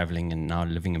and went traveling, and now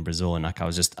living in Brazil. And like I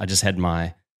just had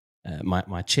my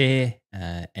my chair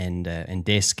and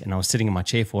desk, and I was sitting in my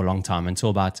chair for a long time until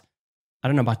about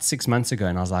 6 months ago,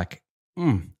 and I was like,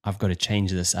 I've got to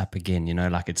change this up again.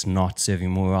 Like it's not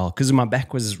serving me well, because my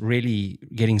back was really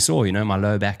getting sore. My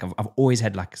lower back. I've always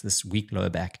had like this weak lower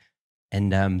back,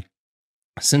 and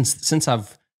since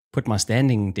I've put my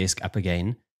standing desk up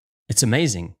again, it's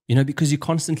amazing, because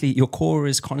your core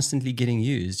is constantly getting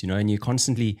used, and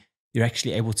you're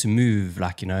actually able to move,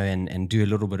 like, and do a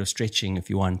little bit of stretching if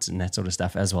you want, and that sort of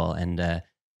stuff as well. And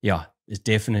yeah, it's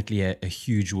definitely a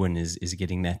huge win is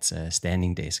getting that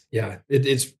standing desk. Yeah,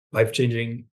 it's life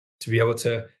changing to be able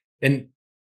to, and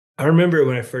I remember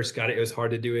when I first got it, it was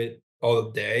hard to do it all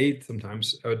day.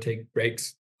 Sometimes I would take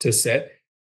breaks to sit,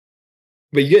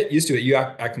 but you get used to it. You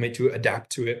acclimate to it, adapt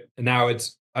to it, and now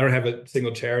it's. I don't have a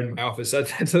single chair in my office.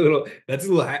 That's a little. That's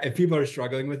a little. If people are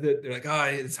struggling with it, they're like, "Oh,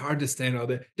 it's hard to stand all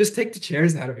day." Just take the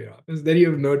chairs out of your office. Then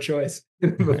you have no choice.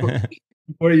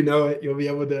 Before you know it, you'll be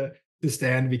able to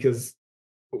stand because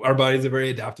our bodies are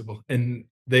very adaptable, and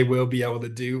they will be able to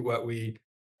do what we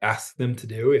ask them to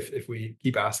do if we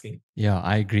keep asking. Yeah,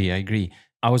 I agree. I agree.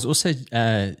 I was also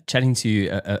chatting to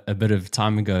you a bit of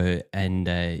time ago, and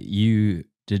you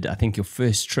did, I think, your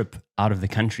first trip out of the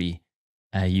country.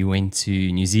 You went to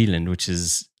New Zealand, which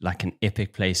is like an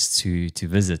epic place to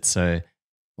visit. So,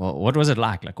 well, what was it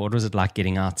like? Like, what was it like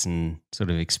getting out and sort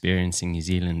of experiencing New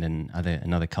Zealand and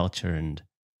another culture and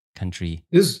country?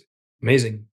 It was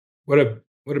amazing. What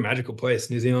a magical place.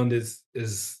 New Zealand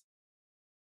is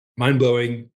mind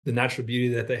blowing. The natural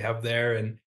beauty that they have there,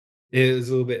 and it was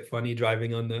a little bit funny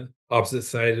driving on the opposite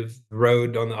side of the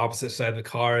road, on the opposite side of the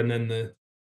car, and then the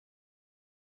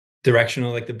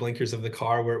directional, like the blinkers of the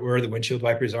car, where the windshield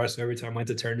wipers are. So every time I went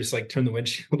to turn, just like turn the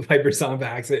windshield wipers on by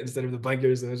accident instead of the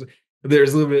blinkers. There was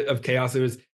a little bit of chaos. It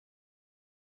was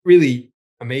really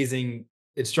amazing.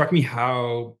 It struck me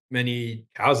how many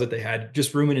cows that they had,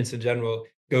 just ruminants in general,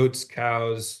 goats,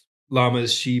 cows,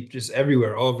 llamas, sheep, just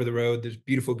everywhere, all over the road. There's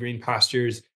beautiful green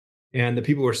pastures, and the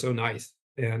people were so nice.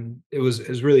 And it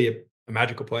was really a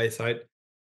magical place.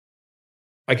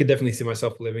 I could definitely see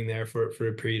myself living there for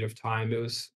a period of time. It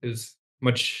was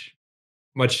much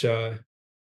nicer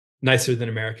than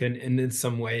America, and in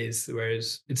some ways,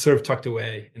 whereas it's sort of tucked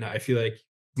away, and I feel like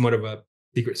somewhat of a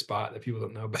secret spot that people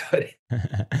don't know about.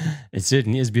 It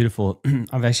certainly is beautiful.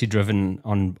 I've actually driven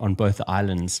on both the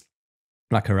islands,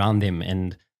 like around them,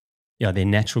 and yeah, their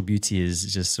natural beauty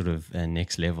is just sort of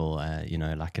next level.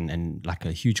 Like and like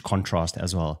a huge contrast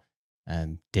as well.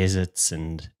 Deserts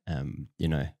and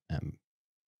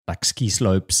like ski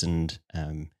slopes and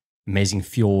amazing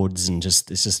fjords, and just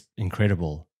it's just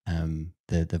incredible.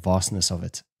 The vastness of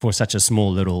it for such a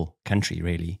small little country,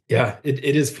 really. Yeah, it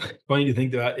is funny to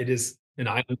think about. It is an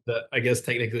island that I guess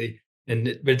technically, but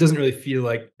it doesn't really feel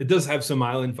like it does have some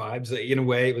island vibes. Like, in a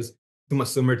way, it was somewhat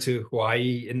similar to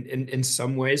Hawaii in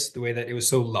some ways, the way that it was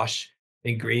so lush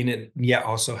and green, and yet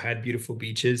also had beautiful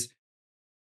beaches.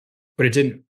 But it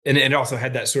didn't, and it also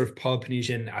had that sort of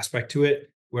Polynesian aspect to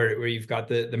it, where you've got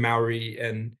the Maori,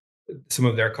 and some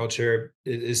of their culture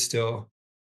is still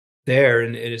there,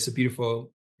 and it's a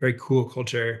beautiful, very cool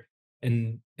culture,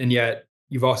 and yet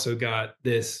you've also got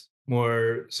this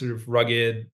more sort of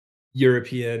rugged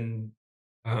European,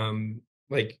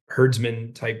 like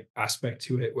herdsman type aspect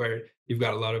to it, where you've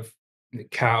got a lot of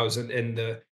cows, and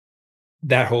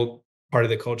that whole part of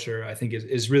the culture. I think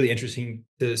is really interesting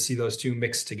to see those two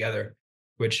mixed together,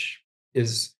 which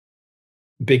is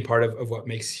a big part of what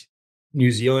makes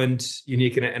New Zealand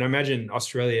unique, and I imagine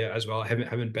Australia as well. I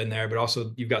haven't been there, but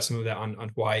also you've got some of that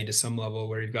on Hawaii to some level,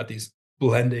 where you've got these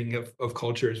blending of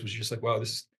cultures, which is just like, wow, this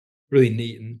is really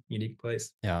neat and unique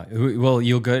place. Yeah. Well,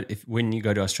 you'll go if when you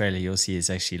go to Australia, you'll see it's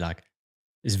actually like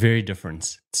it's very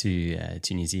different to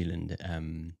New Zealand. I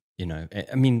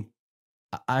mean,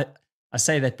 I I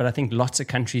say that, but I think lots of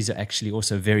countries are actually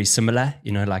also very similar.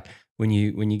 Like when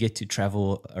you get to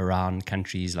travel around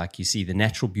countries, like you see the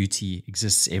natural beauty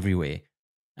exists everywhere.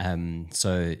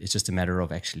 So it's just a matter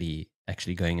of actually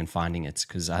going and finding it.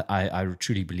 Because I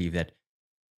truly believe that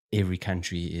every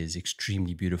country is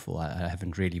extremely beautiful. I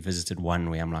haven't really visited one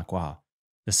where I'm like, wow,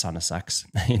 this kind of sucks.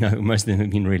 Most of them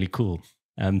have been really cool.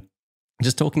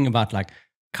 Just talking about like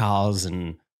cows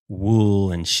and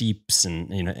wool and sheeps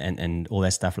and and all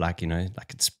that stuff, like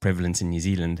like it's prevalent in New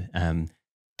Zealand.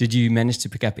 Did you manage to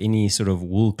pick up any sort of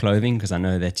wool clothing? Because I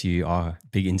know that you are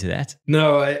big into that.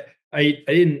 No, I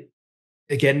didn't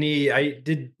get any. I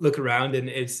did look around, and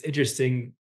it's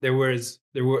interesting. There were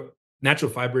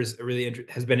natural fibers.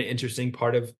 Has been an interesting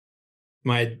part of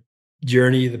my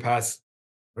journey the past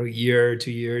year or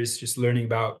 2 years, just learning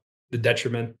about the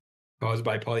detriment caused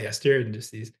by polyester and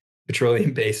just these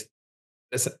petroleum based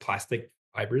plastic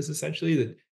fibers,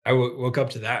 essentially. That woke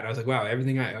up to that, and I was like, wow,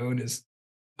 everything I own is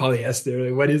polyester.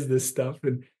 Like, what is this stuff?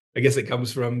 And I guess it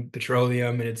comes from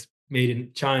petroleum, and it's made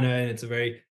in China, and it's a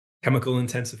very chemical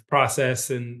intensive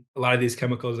process, and a lot of these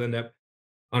chemicals end up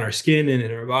on our skin and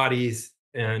in our bodies,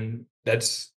 and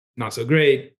that's not so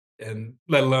great. And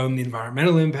let alone the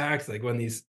environmental impacts, like when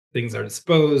these things are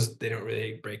disposed, they don't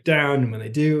really break down, and when they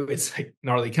do, it's like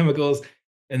gnarly chemicals.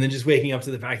 And then just waking up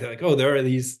to the fact that, like, oh, there are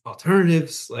these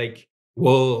alternatives like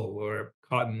wool or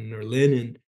cotton or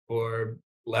linen or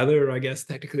leather, I guess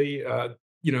technically. There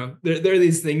are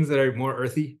these things that are more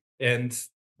earthy, and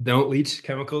don't leach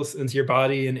chemicals into your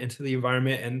body and into the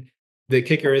environment. And the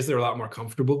kicker is they're a lot more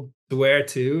comfortable to wear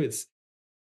too. It's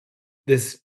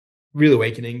this real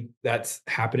awakening that's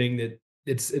happening, that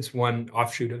it's one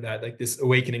offshoot of that, like this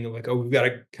awakening of like, oh, we've got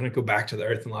to kind of go back to the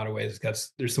earth in a lot of ways.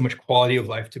 That's There's so much quality of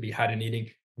life to be had in eating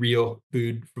real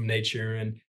food from nature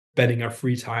and spending our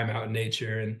free time out in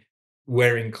nature and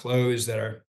wearing clothes that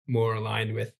are more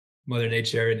aligned with mother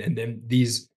nature. And then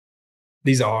these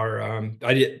are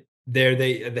I did there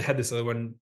they had this other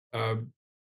one, um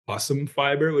possum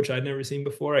fiber, which I'd never seen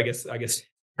before. I guess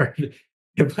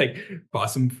like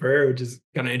possum fur, which is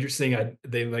kind of interesting.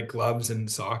 They like gloves and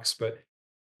socks, but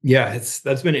yeah,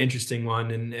 that's been an interesting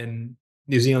one. And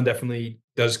New Zealand definitely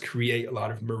does create a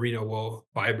lot of merino wool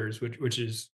fibers, which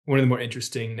is one of the more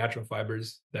interesting natural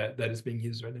fibers that is being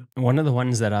used right now. One of the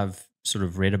ones that I've sort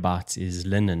of read about is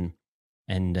linen,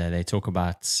 and they talk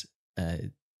about uh,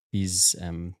 these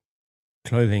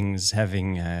clothings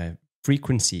having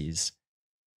frequencies,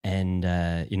 and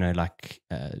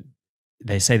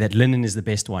they say that linen is the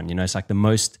best one. It's like the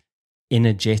most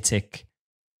energetic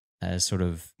sort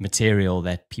of material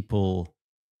that people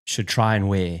should try and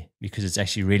wear because it's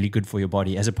actually really good for your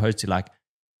body, as opposed to like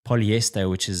polyester,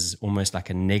 which is almost like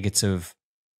a negative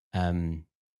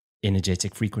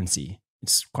energetic frequency.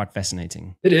 It's quite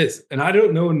fascinating. It is, and I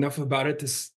don't know enough about it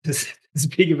to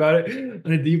speak about it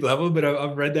on a deep level, but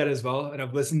I've read that as well, and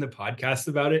I've listened to podcasts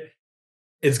about it.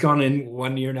 It's gone in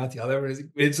one ear, not the other.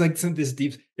 It's like some this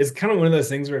deep. It's kind of one of those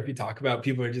things where if you talk about,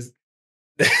 people are just,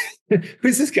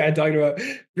 who's this guy talking about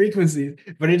frequencies?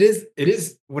 But it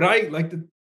is what I like to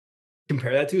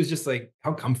compare that to is just like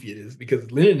how comfy it is,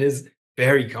 because linen is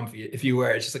very comfy. If you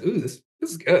wear it, it's just like, ooh, this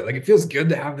is good. Like it feels good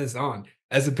to have this on,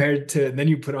 as compared to, and then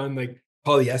you put on like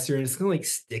polyester and it's kind of like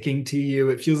sticking to you.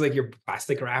 It feels like you're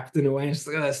plastic wrapped in a way. It's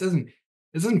like, oh, this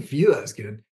doesn't feel as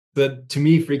good. But to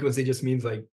me, frequency just means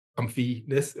like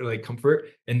comfiness or like comfort,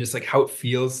 and just like how it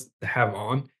feels to have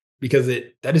on, because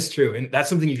that is true. And that's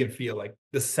something you can feel like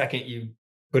the second you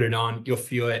put it on, you'll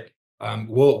feel it.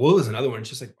 Wool is another one. It's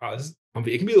just like, wow, this is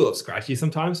comfy. It can be a little scratchy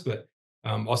sometimes, but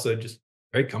also just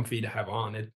very comfy to have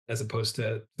on it, as opposed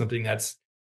to something that's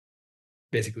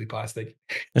basically plastic.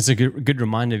 That's a good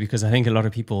reminder, because I think a lot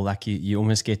of people, like, you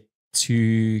almost get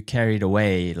too carried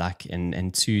away, like,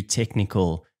 and too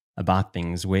technical about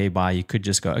things, whereby you could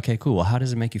just go, okay, cool. Well, how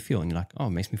does it make you feel? And you're like, oh,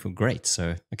 it makes me feel great.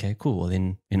 So, okay, cool. Well,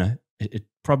 then, it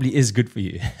probably is good for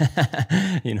you.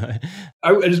 I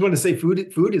just want to say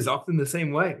food is often the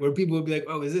same way, where people will be like,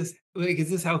 oh, is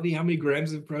this healthy? How many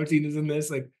grams of protein is in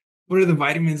this? Like, what are the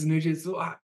vitamins and nutrients? So,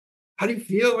 how do you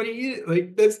feel when you eat it?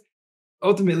 Like, that's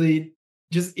ultimately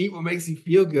just eat what makes you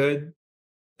feel good.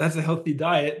 That's a healthy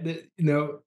diet.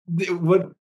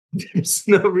 What there's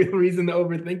no real reason to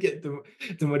overthink it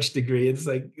to much degree. It's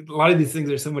like a lot of these things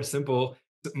are so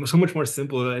much more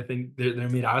simple than I think they're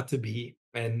made out to be.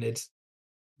 And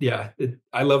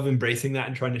I love embracing that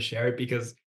and trying to share it,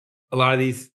 because a lot of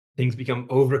these things become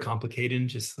overcomplicated and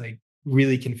just like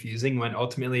really confusing, when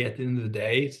ultimately at the end of the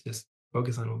day, it's just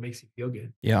focus on what makes you feel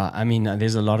good. Yeah, I mean,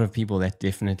 there's a lot of people that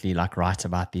definitely like write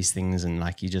about these things, and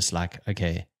like, you just like,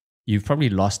 okay, you've probably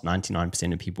lost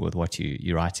 99% of people with what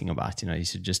you're writing about. You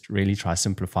should just really try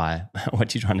simplify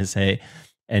what you're trying to say.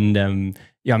 And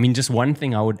I mean, just one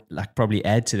thing I would like probably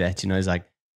add to that, is like,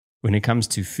 when it comes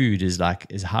to food, is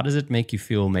how does it make you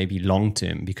feel maybe long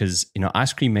term? Because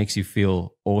ice cream makes you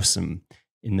feel awesome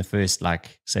in the first,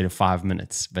 like, say, to 5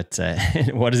 minutes, but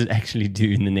what does it actually do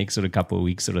in the next sort of couple of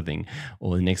weeks, sort of thing,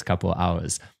 or the next couple of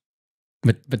hours?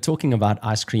 But talking about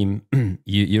ice cream,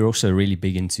 you're also really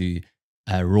big into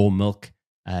raw milk.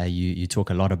 You talk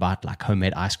a lot about like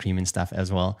homemade ice cream and stuff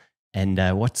as well. And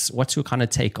what's your kind of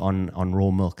take on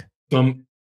raw milk? So I'm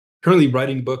currently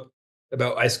writing a book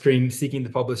about ice cream, seeking to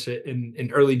publish it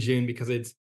in early June, because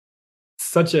it's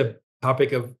such a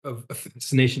topic of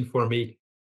fascination for me.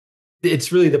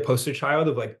 It's really the poster child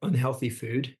of like unhealthy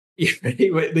food. Like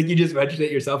you just mentioned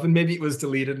it yourself, and maybe it was to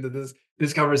lead into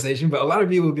this conversation, but a lot of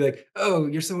people will be like, oh,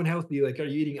 you're so unhealthy. Like, are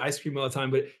you eating ice cream all the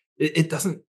time? But it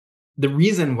doesn't. The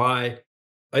reason why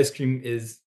ice cream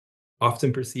is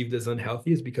often perceived as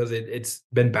unhealthy is because it's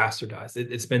been bastardized.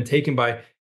 It's been taken by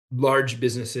large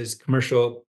businesses,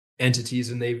 commercial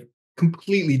entities, and they've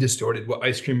completely distorted what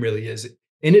ice cream really is.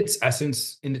 In its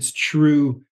essence, in its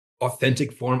true,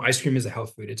 authentic form, ice cream is a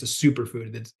health food. It's a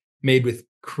superfood. It's made with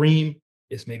cream.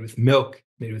 It's made with milk,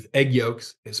 made with egg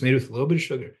yolks. It's made with a little bit of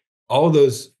sugar. All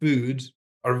those foods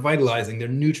are vitalizing. They're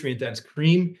nutrient dense.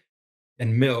 Cream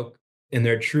and milk in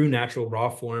their true natural raw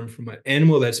form from an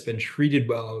animal that's been treated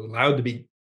well, allowed to be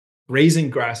grazing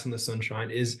grass in the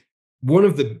sunshine, is one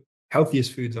of the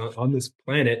healthiest foods on this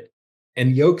planet.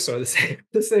 and yolks are the same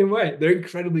the same way. They're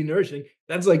incredibly nourishing.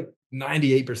 That's like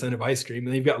 98% of ice cream,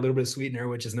 and you've got a little bit of sweetener,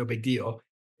 which is no big deal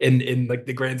in like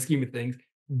the grand scheme of things.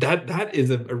 That is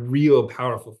a real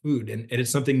powerful food, and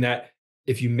it's something that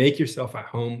if you make yourself at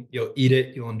home, you'll eat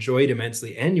it, you'll enjoy it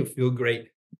immensely, and you'll feel great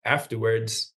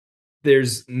afterwards.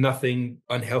 There's nothing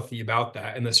unhealthy about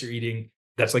that unless you're eating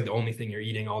that's like the only thing you're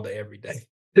eating all day, every day.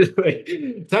 It's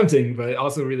like tempting, but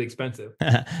also really expensive.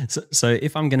 So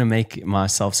if I'm gonna make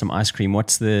myself some ice cream,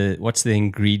 what's the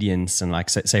ingredients and like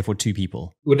say for two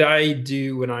people? What I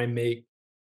do when I make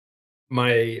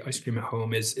my ice cream at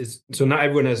home is so not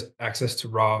everyone has access to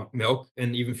raw milk,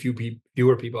 and even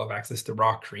fewer people have access to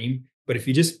raw cream. But if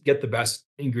you just get the best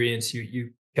ingredients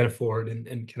you can afford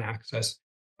and can access,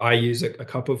 I use a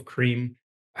cup of cream,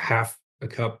 half a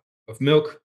cup of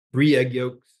milk, 3 egg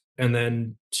yolks, and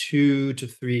then 2 to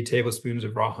 3 tablespoons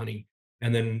of raw honey.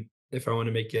 And then if I want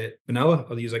to make it vanilla,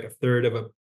 I'll use like a third of a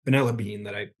vanilla bean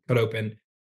that I cut open,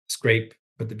 scrape,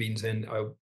 put the beans in.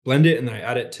 I'll blend it, and then I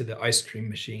add it to the ice cream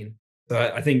machine.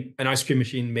 So I think an ice cream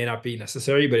machine may not be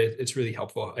necessary, but it's really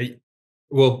helpful. I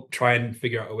will try and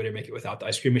figure out a way to make it without the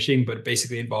ice cream machine, but it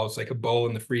basically involves like a bowl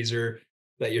in the freezer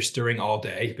that you're stirring all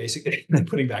day, basically, and then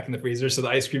putting back in the freezer. So the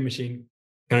ice cream machine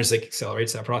kind of just like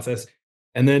accelerates that process,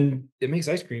 and then it makes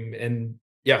ice cream. And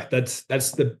yeah, that's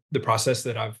the process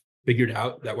that I've figured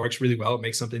out that works really well. It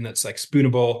makes something that's like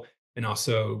spoonable and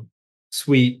also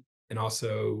sweet and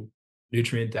also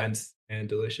nutrient dense and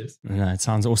delicious. No, it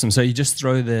sounds awesome. So you just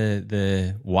throw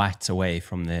the white away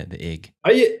from the egg.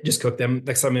 I just cook them.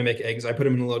 Next time I make eggs, I put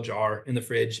them in a little jar in the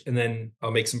fridge, and then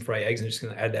I'll make some fried eggs and just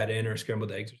gonna add that in, or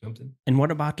scrambled eggs or something. And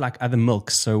what about like other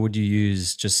milks? So would you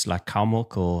use just like cow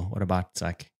milk, or what about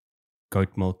like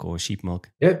goat milk or sheep milk?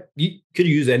 Yeah, you could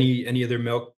use any other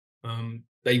milk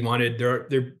that you wanted.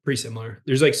 They're pretty similar.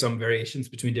 There's like some variations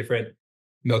between different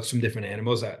milks from different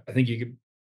animals. I think you could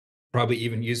probably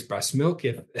even use breast milk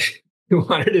if you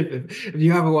wanted. If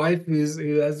you have a wife who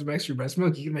has some extra breast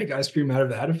milk, you can make ice cream out of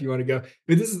that if you want to go.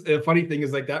 But this is a funny thing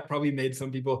is like that probably made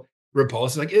some people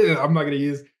repulsed. Like, ew, I'm not going to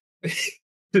use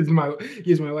use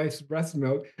my wife's breast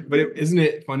milk. But isn't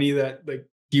it funny that like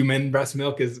human breast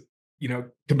milk is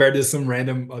compared to some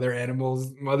random other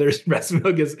animals, mother's breast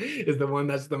milk is the one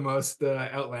that's the most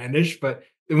outlandish. But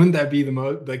wouldn't that be the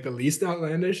most like the least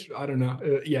outlandish? I don't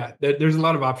know. Yeah, there's a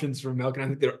lot of options for milk, and I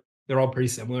think they're all pretty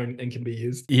similar and can be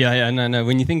used. Yeah, no.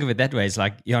 When you think of it that way, it's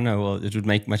like, yeah, no, well, it would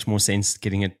make much more sense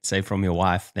getting it, say, from your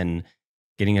wife than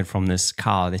getting it from this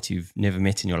cow that you've never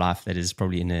met in your life that is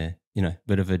probably in a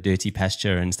bit of a dirty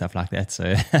pasture and stuff like that.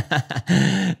 So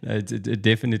it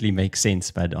definitely makes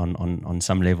sense, but on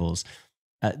some levels.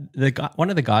 One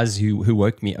of the guys who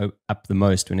woke me up the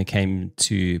most when it came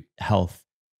to health,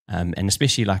 and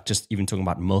especially like just even talking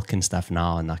about milk and stuff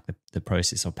now, and like the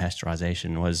process of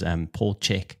pasteurization, was Paul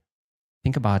Chek.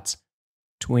 Think about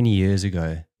 20 years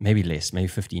ago, maybe less, maybe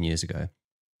 15 years ago,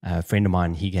 a friend of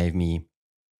mine, he gave me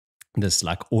this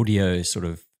like audio sort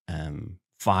of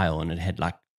file, and it had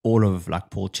like all of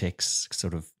like Paul Chek's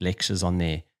sort of lectures on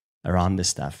there around this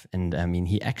stuff. And I mean,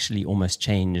 he actually almost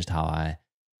changed how I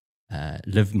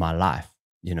lived my life,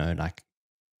 like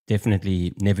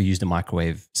definitely never used a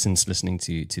microwave since listening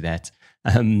to that.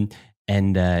 And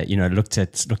looked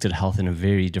at health in a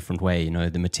very different way.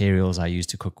 The materials I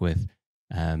used to cook with,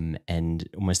 and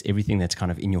almost everything that's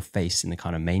kind of in your face in the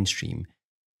kind of mainstream.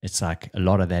 It's like a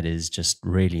lot of that is just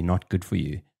really not good for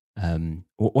you.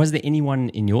 Was there anyone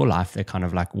in your life that kind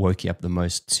of like woke you up the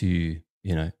most to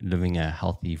living a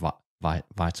healthy,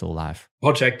 vital life?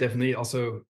 Paul Chek definitely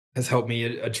also has helped me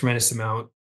a tremendous amount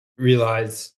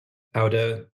realize how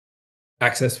to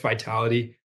access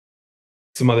vitality.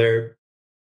 Some other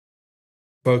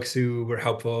folks who were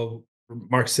helpful,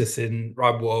 Mark Sisson,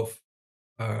 Rob Wolf.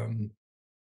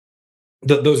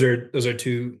 Those are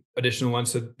two additional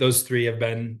ones. So those three have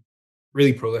been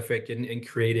really prolific in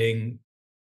creating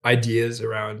ideas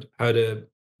around how to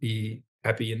be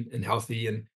happy and healthy,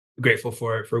 and grateful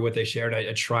for what they shared.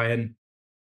 I try and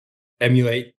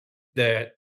emulate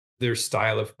their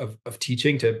style of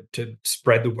teaching to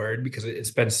spread the word, because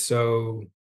it's been so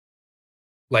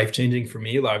life-changing for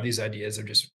me. A lot of these ideas have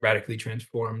just radically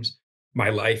transformed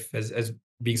my life as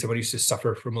being someone who used to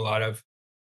suffer from a lot of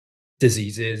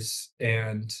diseases,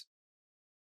 and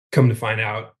come to find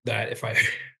out that if I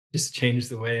just changed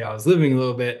the way I was living a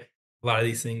little bit, a lot of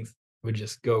these things would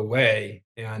just go away.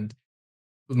 And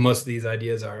most of these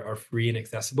ideas are free and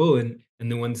accessible, and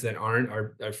the ones that aren't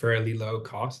are fairly low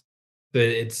cost. But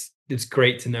it's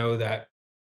great to know that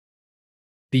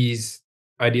these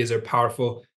ideas are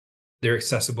powerful, they're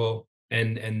accessible,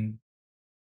 and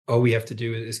all we have to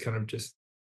do is kind of just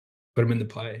put them into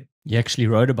play. You actually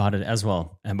wrote about it as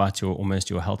well, about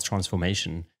your health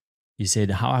transformation. You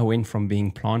said how I went from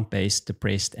being plant-based,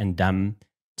 depressed, and dumb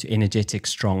to energetic,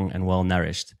 strong, and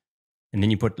well-nourished. And then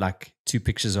you put like two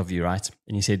pictures of you, right?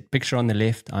 And you said, picture on the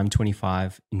left, I'm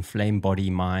 25, inflamed body,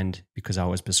 mind, because I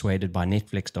was persuaded by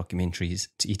Netflix documentaries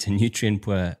to eat a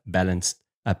nutrient-poor, balanced,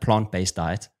 plant-based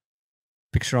diet.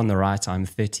 Picture on the right, I'm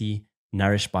 30,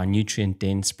 nourished by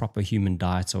nutrient-dense, proper human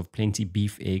diets of plenty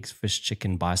beef, eggs, fish,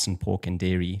 chicken, bison, pork, and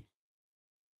dairy.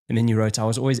 And then you wrote, I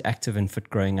was always active and fit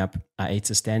growing up. I ate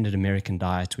a standard American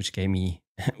diet, which gave me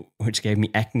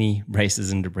acne,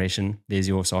 braces, and depression. There's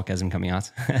your sarcasm coming out.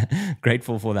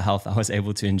 Grateful for the health I was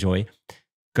able to enjoy.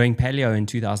 Going paleo in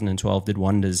 2012 did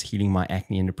wonders, healing my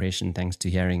acne and depression thanks to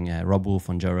hearing Rob Wolf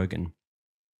on Joe Rogan.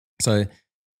 So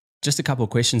just a couple of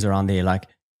questions around there, like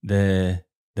the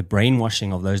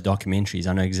brainwashing of those documentaries.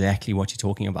 I know exactly what you're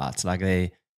talking about. It's like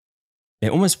they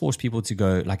almost force people to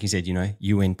go, like you said,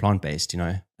 you went plant-based,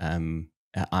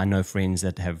 I know friends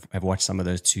that have watched some of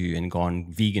those too and gone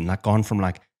vegan, like gone from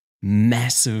like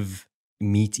massive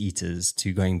meat eaters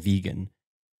to going vegan.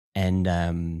 And,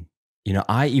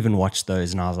 I even watched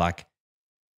those and I was like,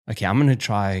 okay, I'm going to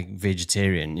try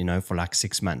vegetarian, for like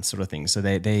 6 months sort of thing. So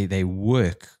they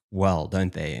work well,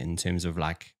 don't they? In terms of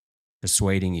like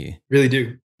persuading you. Really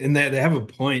do. And they have a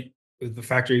point with the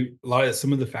factory.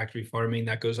 Some of the factory farming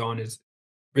that goes on is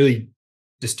really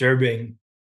disturbing.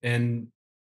 And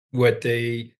what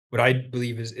I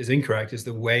believe is incorrect is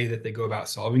the way that they go about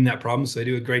solving that problem. So they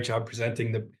do a great job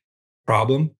presenting the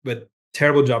problem, but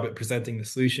terrible job at presenting the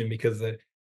solution, because the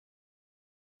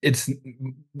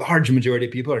large majority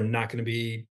of people are not going to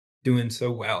be doing so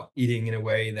well eating in a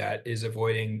way that is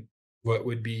avoiding what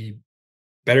would be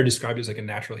better described as like a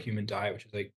natural human diet, which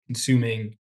is like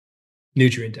consuming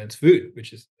nutrient dense food,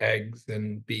 which is eggs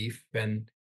and beef and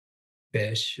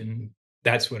fish. And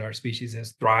that's what our species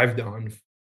has thrived on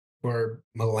for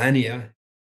millennia.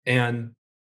 And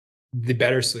the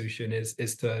better solution is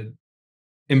to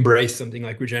embrace something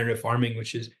like regenerative farming,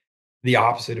 which is the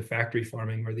opposite of factory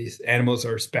farming, where these animals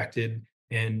are respected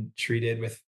and treated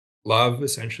with love,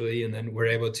 essentially, and then we're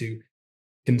able to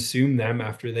consume them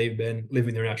after they've been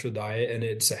living their natural diet, and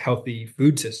it's a healthy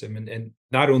food system. And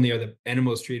not only are the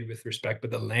animals treated with respect,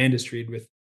 but the land is treated with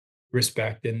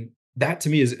respect. And that to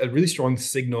me is a really strong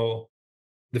signal.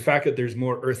 The fact that there's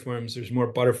more earthworms, there's more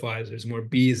butterflies, there's more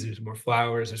bees, there's more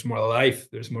flowers, there's more life,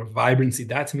 there's more vibrancy.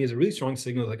 That to me is a really strong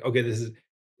signal. Like, okay, this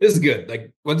is good.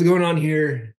 Like, what's going on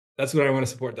here? That's what I want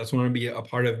to support. That's what I want to be a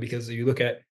part of. Because if you look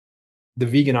at the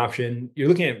vegan option, you're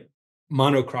looking at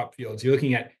monocrop fields. You're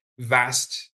looking at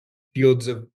vast fields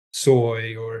of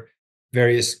soy or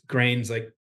various grains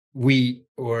like wheat,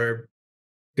 or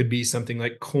could be something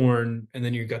like corn. And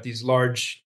then you've got these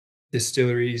large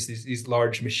distilleries, these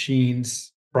large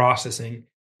machines processing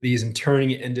these and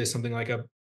turning it into something like a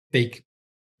fake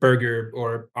burger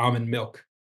or almond milk.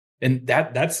 And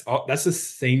that's the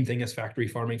same thing as factory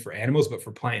farming for animals, but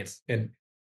for plants. And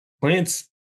plants,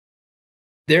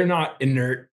 they're not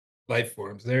inert life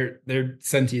forms. They're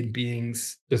sentient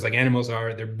beings, just like animals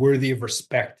are. They're worthy of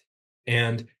respect.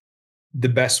 And the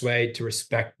best way to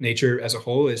respect nature as a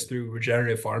whole is through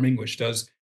regenerative farming, which does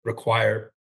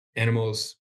require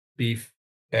animals, beef,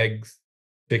 eggs,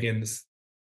 chickens,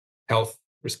 health,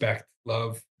 respect,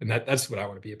 love. And that's what I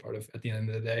want to be a part of at the end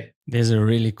of the day. There's a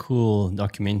really cool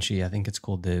documentary. I think it's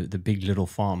called the Big Little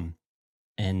Farm.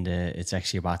 And it's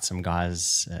actually about some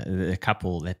guys, a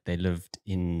couple that they lived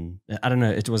in, I don't know,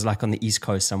 it was like on the East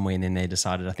Coast somewhere. And then they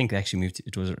decided, I think they actually moved,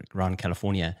 it was around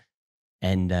California.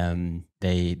 And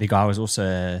the guy was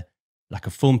also like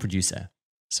a film producer.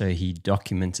 So he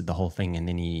documented the whole thing. And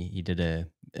then he did a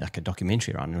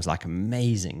documentary around it. It was like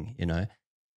amazing,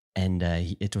 And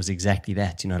it was exactly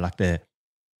that, like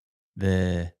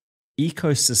the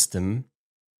ecosystem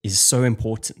is so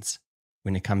important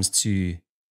when it comes to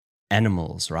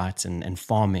animals, right? And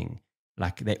farming.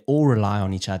 Like they all rely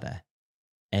on each other.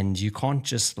 And you can't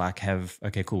just like have,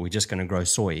 okay, cool, we're just going to grow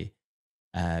soy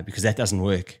because that doesn't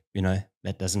work,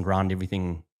 that doesn't round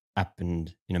everything up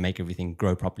and, make everything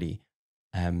grow properly.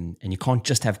 And you can't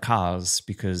just have cows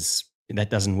because that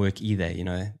doesn't work either,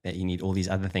 that you need all these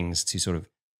other things to sort of,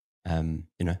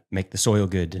 make the soil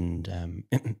good and,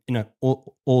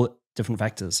 all different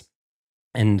factors.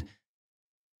 And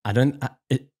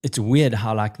it's weird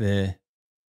how like the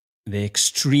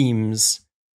extremes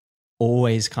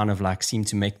always kind of like seem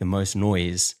to make the most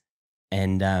noise.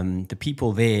 And the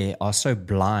people there are so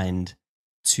blind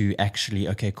to actually,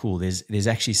 okay, cool, there's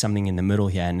actually something in the middle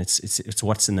here. And it's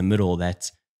what's in the middle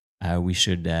that we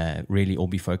should really all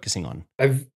be focusing on.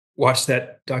 I've watched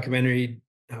that documentary,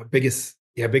 Biggest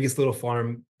Yeah, biggest little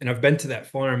farm, and I've been to that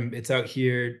farm. It's out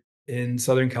here in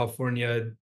Southern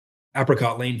California,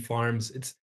 Apricot Lane Farms.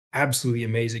 It's absolutely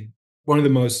amazing. One of the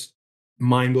most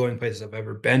mind-blowing places I've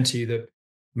ever been to. The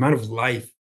amount of life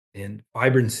and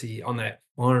vibrancy on that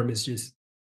farm is just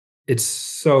it's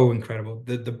so incredible.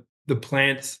 The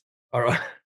plants are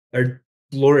are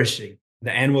flourishing.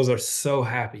 The animals are so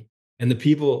happy, and the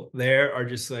people there are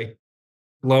just like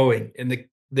glowing. And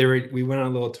we went on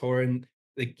a little tour, and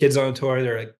the kids on the tour,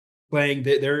 they're like playing.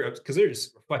 They're because they're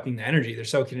just reflecting the energy. They're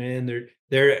soaking it in.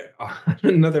 They're on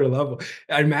another level.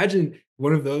 I imagine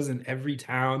one of those in every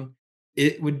town.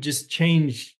 It would just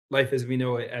change life as we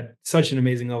know it at such an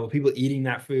amazing level. People eating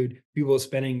that food, people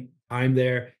spending time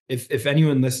there. If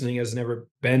anyone listening has never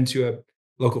been to a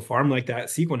local farm like that,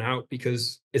 seek one out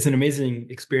because it's an amazing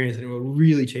experience and it will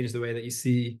really change the way that you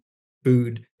see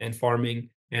food and farming.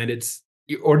 And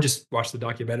or just watch the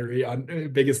documentary on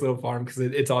Biggest Little Farm because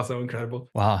it's also incredible.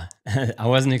 Wow, I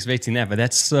wasn't expecting that, but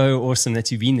that's so awesome that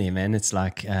you've been there, man. It's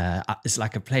like a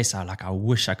place I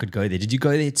wish I could go there. Did you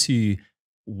go there to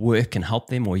work and help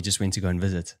them, or you just went to go and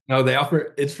visit? No, they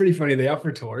offer. It's pretty funny. They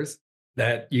offer tours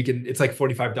that you can. It's like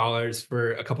 $45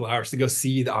 for a couple of hours to go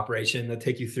see the operation. They'll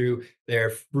take you through their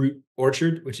fruit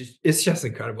orchard, which is it's just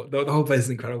incredible. The whole place is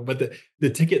incredible. But the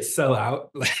tickets sell out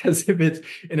as if it's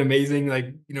an amazing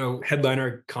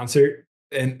headliner concert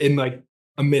and in like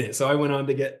a minute. So I went on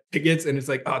to get tickets, and it's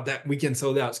like, oh, that weekend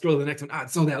sold out. Scroll to the next one. Ah,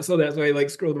 it's sold out, sold out. So I like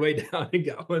scrolled way down and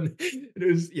got one. It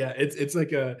was It's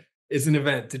like it's an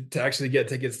event to actually get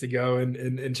tickets to go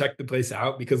and check the place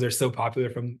out because they're so popular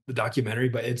from the documentary,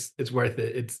 but it's worth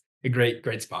it. It's a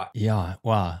great spot. Yeah,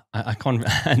 wow. I can't.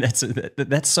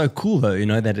 That's so cool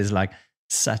though. That is like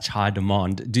such high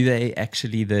demand. Do they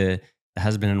actually the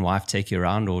husband and wife take you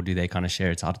around, or do they kind of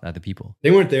share it out to other people?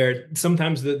 They weren't there.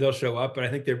 Sometimes they'll show up, but I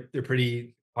think they're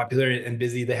pretty popular and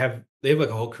busy. They have like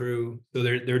a whole crew, so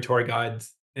they're tour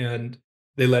guides, and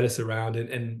they let us around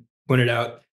and pointed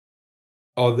out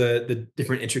all the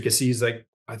different intricacies. Like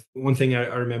one thing I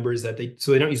remember is that they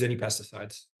don't use any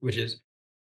pesticides, which is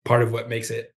part of what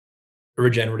makes it a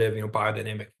regenerative,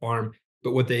 biodynamic farm.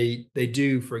 But what they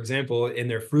do, for example, in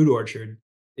their fruit orchard,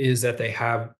 is that they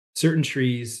have certain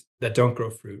trees that don't grow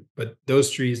fruit, but those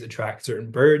trees attract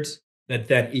certain birds that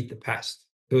then eat the pest.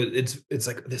 So it's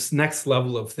like this next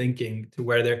level of thinking to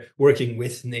where they're working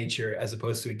with nature as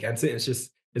opposed to against it.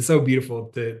 It's so beautiful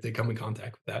to come in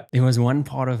contact with that. There was one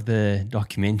part of the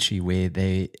documentary where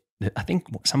I think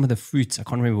some of the fruits, I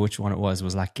can't remember which one it was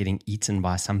like getting eaten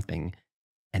by something.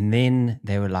 And then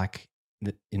they were like,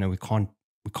 we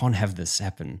can't have this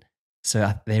happen.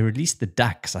 So they released the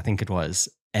ducks, I think it was.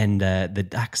 And the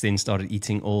ducks then started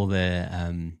eating all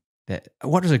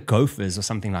what was it, gophers or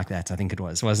something like that, I think it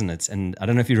was, wasn't it? And I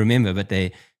don't know if you remember, but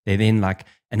they then and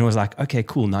it was like, okay,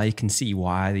 cool. Now you can see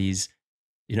why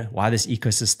why this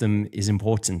ecosystem is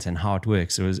important and how it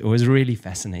works. It was really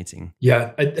fascinating.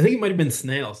 Yeah, I think it might have been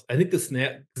snails. I think the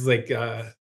snail is like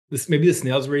maybe the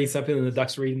snails were eating something and the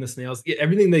ducks were eating the snails. Yeah,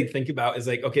 everything they think about is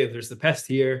like, okay, there's the pest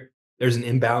here, there's an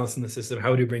imbalance in the system.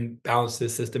 How do we bring balance to the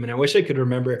system? And I wish I could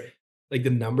remember like the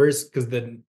numbers because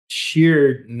the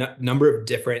sheer number of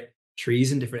different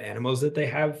trees and different animals that they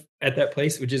have at that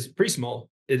place, which is pretty small.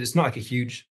 It's not like a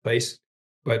huge place,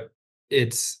 but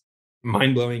it's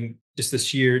mind blowing just the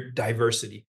sheer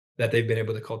diversity that they've been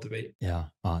able to cultivate. Yeah,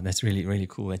 oh, that's really really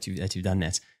cool that you've done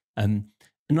that.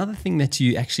 Another thing that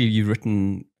you've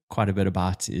written quite a bit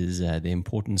about is the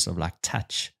importance of like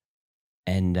touch,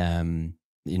 and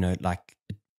like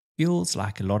it feels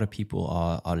like a lot of people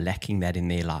are lacking that in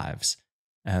their lives.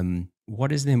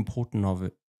 What is the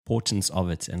importance of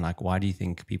it, and like why do you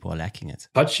think people are lacking it?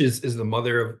 Touch is the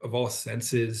mother of all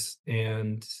senses,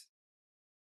 and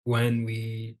when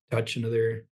we touch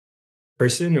another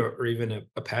person or even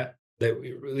a pet, that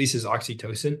releases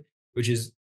oxytocin, which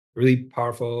is a really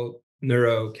powerful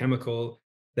neurochemical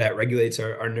that regulates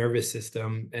our nervous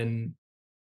system. And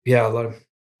yeah,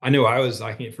 I know I was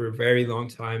lacking it for a very long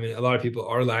time, and a lot of people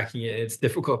are lacking it. It's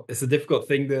difficult. It's a difficult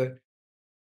thing to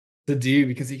do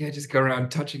because you can't just go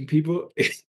around touching people.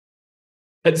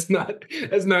 That's not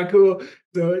cool.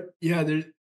 So yeah,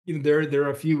 there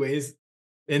are a few ways,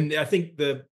 and I think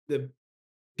the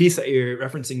piece that you're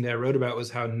referencing that I wrote about was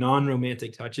how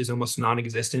non-romantic touch is almost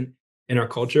non-existent in our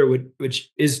culture, which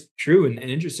is true and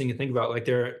interesting to think about. Like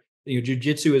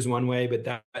jujitsu is one way, but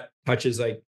that touch is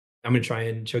like, I'm going to try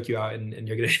and choke you out and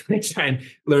you're going to like try and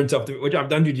learn stuff, which I've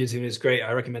done jujitsu and it's great.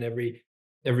 I recommend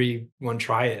everyone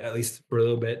try it at least for a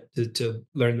little bit to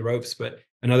learn the ropes. But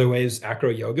another way is acro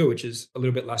yoga, which is a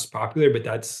little bit less popular, but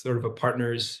that's sort of a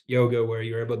partner's yoga where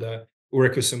you're able to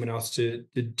work with someone else to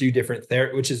do different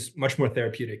which is much more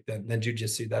therapeutic than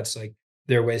jujitsu. That's like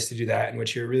there are ways to do that in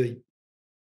which you're really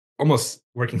almost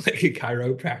working like a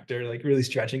chiropractor, like really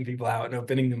stretching people out and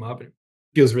opening them up. It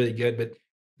feels really good. But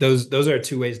those are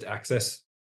two ways to access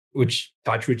which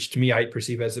touch, which to me I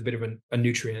perceive as a bit of a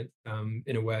nutrient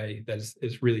in a way that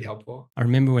is really helpful. I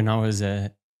remember when I was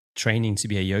training to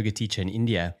be a yoga teacher in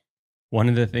India, one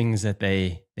of the things that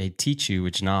they teach you,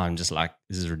 which now I'm just like,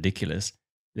 this is ridiculous.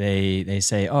 They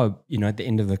say, oh, at the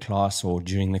end of the class or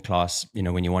during the class,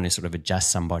 when you want to sort of adjust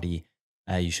somebody,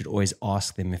 you should always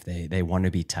ask them if they want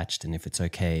to be touched and if it's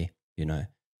okay,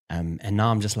 And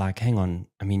now I'm just like, hang on,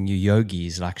 I mean, you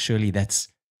yogis, like surely that's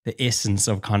the essence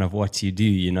of kind of what you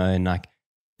do, and like,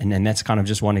 and then that's kind of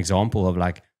just one example of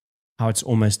like how it's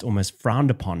almost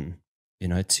frowned upon,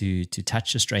 to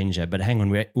touch a stranger. But hang on,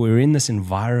 we're in this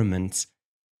environment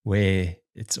where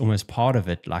it's almost part of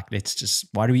it. Like,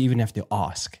 why do we even have to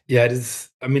ask? Yeah, it is.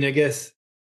 I mean, I guess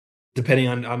depending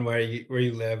on where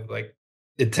you live, like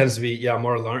it tends to be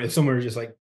more alarming. If someone were just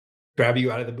like grab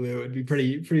you out of the blue, it'd be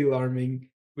pretty alarming.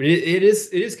 But it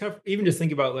is kind of, even just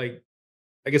think about like,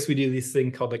 I guess we do this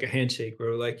thing called like a handshake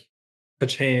where we like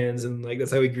touch hands and like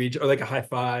that's how we greet, or like a high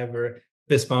five or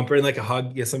fist bump, or and like a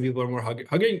hug. Yeah, some people are more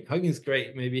hugging is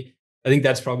great. Maybe I think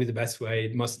that's probably the best way,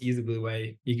 the most easy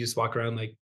way. You can just walk around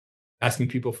like asking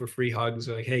people for free hugs,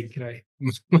 or like, hey, can I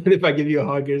mind if I give you a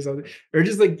hug or something? Or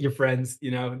just like your friends,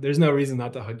 there's no reason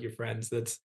not to hug your friends.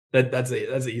 That's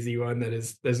an easy one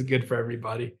that's good for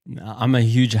everybody. I'm a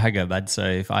huge hugger, bud. So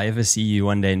if I ever see you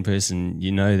one day in person,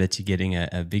 you know that you're getting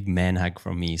a big man hug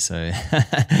from me. So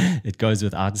it goes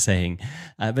without saying.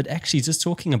 But actually, just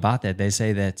talking about that, they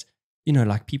say that,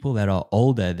 like people that are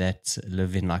older that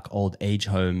live in like old age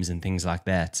homes and things like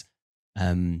that,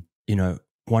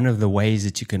 one of the ways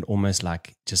that you can almost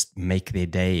like just make their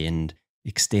day and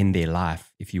extend their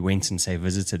life, if you went and say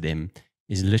visited them,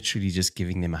 is literally just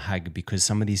giving them a hug, because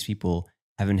some of these people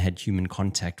haven't had human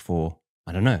contact for,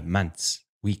 I don't know, months,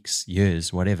 weeks,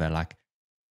 years, whatever. Like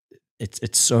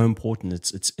it's so important.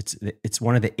 It's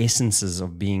one of the essences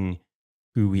of being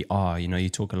who we are. You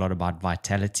talk a lot about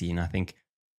vitality, and I think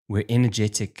we're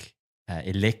energetic,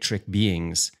 electric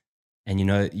beings, and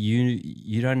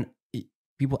you don't,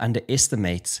 people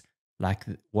underestimate like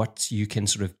what you can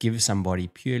sort of give somebody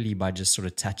purely by just sort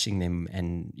of touching them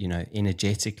and,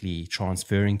 energetically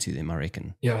transferring to them, I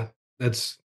reckon. Yeah,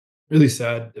 that's really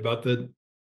sad about the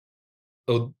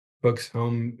old folks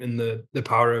home and the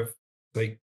power of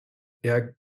like, yeah,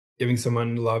 giving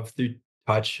someone love through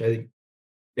touch. I think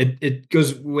it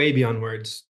goes way beyond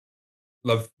words.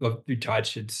 Love through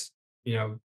touch. It's,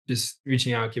 just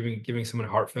reaching out, giving someone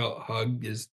a heartfelt hug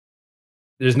is,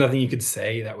 there's nothing you could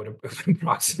say that would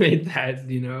approximate that.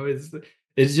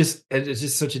 It's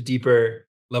just such a deeper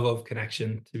level of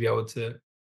connection to be able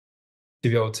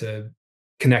to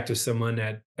connect with someone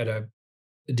at a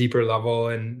deeper level.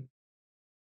 And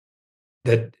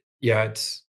that, yeah,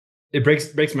 it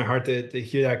breaks my heart to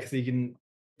hear that, because you can,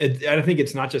 I don't think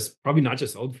it's probably not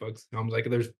just old folks. I'm like,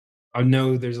 I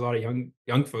know there's a lot of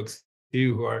young folks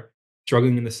too who are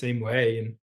struggling in the same way.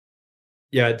 And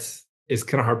yeah, it's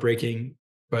kind of heartbreaking,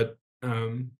 but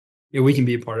yeah, we can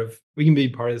be part of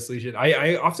the solution.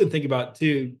 I often think about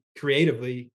too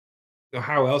creatively,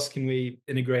 how else can we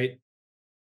integrate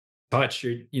touch,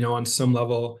 or on some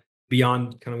level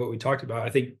beyond kind of what we talked about. I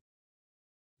think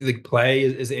like play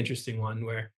is an interesting one,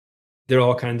 where there are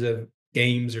all kinds of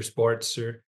games or sports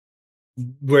or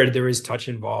where there is touch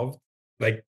involved,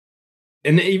 like,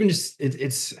 and even just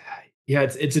it's yeah,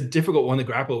 it's a difficult one to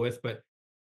grapple with. But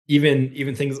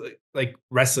even things like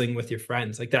wrestling with your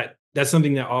friends, like that's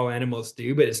something that all animals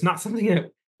do, but it's not something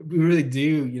that we really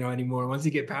do, anymore. Once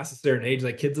you get past a certain age,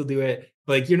 like kids will do it,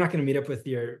 but like you're not going to meet up with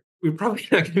we're probably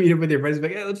not going to meet up with your friends,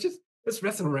 like, yeah, let's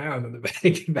wrestle around in the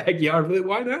backyard. But like,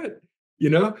 why not?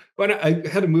 Why not? I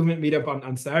had a movement meetup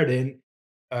on Saturday,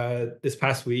 this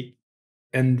past week,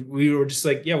 and we were just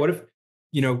like, yeah, what if,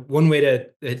 one way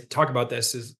to talk about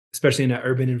this is, especially in an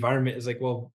urban environment, is like,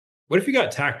 well, what if you got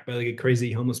attacked by like a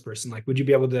crazy homeless person? Like, would you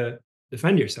be able to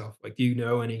defend yourself? Like, do you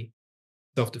know any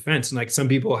self-defense? And like some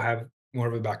people have more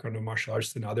of a background of martial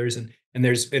arts than others. And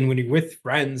when you're with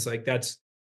friends, like that's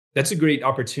a great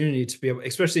opportunity to be able,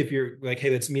 especially if you're like, hey,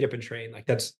 let's meet up and train. Like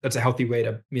that's a healthy way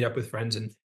to meet up with friends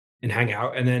and hang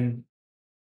out. And then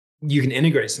you can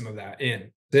integrate some of that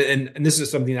in. And this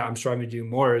is something that I'm striving to do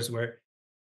more, is where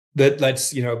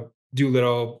let's, do a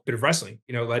little bit of wrestling.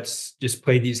 Let's just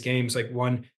play these games, like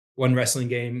one wrestling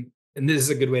game. And this is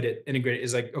a good way to integrate it,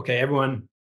 is like, okay, everyone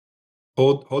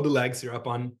hold the legs. You're up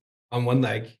on one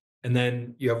leg, and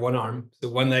then you have one arm. So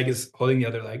one leg is holding the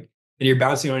other leg, and you're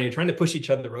bouncing on, you're trying to push each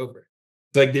other over.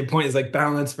 So like the point is like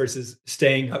balance versus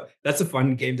staying up. That's a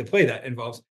fun game to play that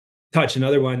involves touch.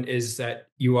 Another one is that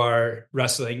you are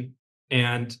wrestling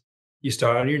and you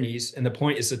start on your knees, and the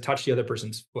point is to touch the other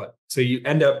person's foot. So you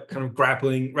end up kind of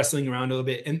grappling, wrestling around a little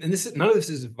bit. And this is none of this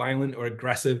is violent or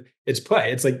aggressive. It's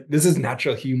play. It's like this is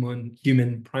natural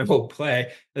human primal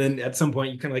play. And then at some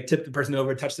point you kind of like tip the person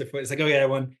over, touch their foot. It's like, okay, I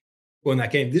won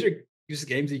that game. These are just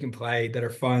games you can play that are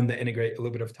fun, that integrate a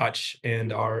little bit of touch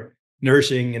and are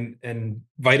nourishing and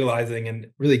vitalizing and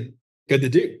really good to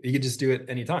do. You can just do it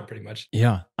anytime, pretty much.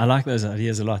 Yeah, I like those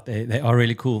ideas a lot. They are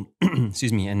really cool.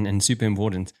 Excuse me, and super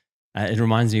important. It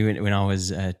reminds me when I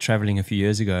was traveling a few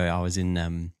years ago. I was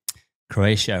in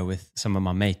Croatia with some of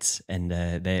my mates, and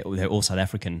they're all South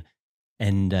African.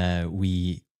 And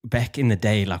we back in the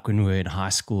day, like when we were in high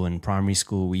school and primary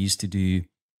school, we used to do.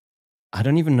 I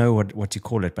don't even know what you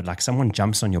call it, but like someone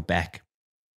jumps on your back,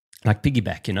 like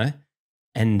piggyback, you know.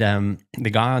 And the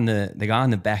guy on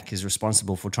the back is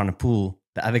responsible for trying to pull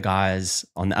the other guys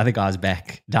on the other guy's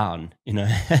back down, you know.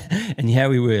 And here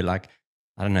we were, like,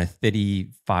 I don't know,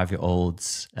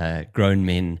 35-year-olds, grown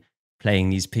men playing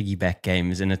these piggyback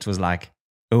games, and it was like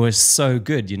it was so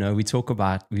good, you know. We've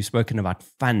spoken about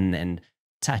fun and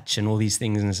touch and all these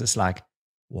things, and it's just like,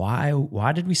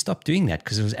 why did we stop doing that?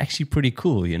 Because it was actually pretty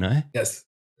cool, you know. Yes,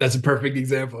 that's a perfect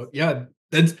example. Yeah,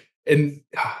 that's and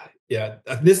yeah,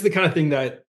 this is the kind of thing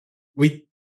that we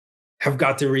have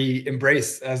got to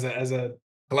re-embrace as a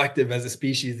collective, as a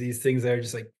species. These things that are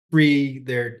just like free,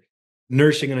 they're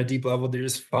nourishing on a deep level. They're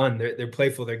just fun. They're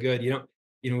playful. They're good. You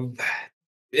know,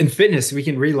 in fitness, we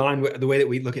can realign the way that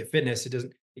we look at fitness. It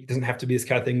doesn't have to be this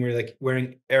kind of thing where like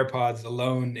wearing AirPods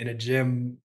alone in a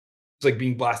gym, it's like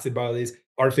being blasted by all these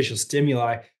artificial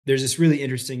stimuli. There's this really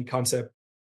interesting concept.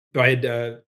 I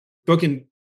had spoken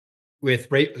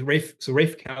with Rafe. So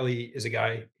Rafe Cali is a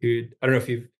guy who, I don't know if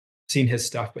you've seen his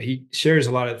stuff, but he shares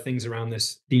a lot of things around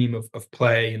this theme of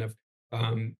play and of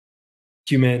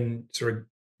human sort of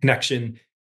connection.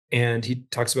 And he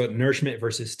talks about nourishment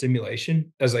versus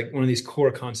stimulation as like one of these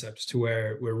core concepts to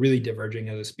where we're really diverging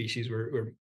as a species.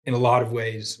 We're in a lot of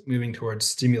ways moving towards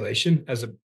stimulation as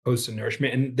opposed to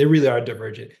nourishment. And they really are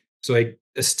divergent. So like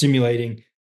stimulating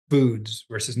foods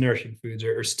versus nourishing foods,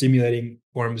 or stimulating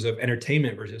forms of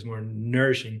entertainment versus more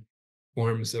nourishing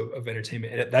forms of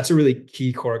entertainment. And that's a really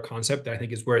key core concept that I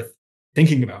think is worth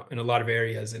thinking about in a lot of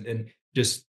areas, and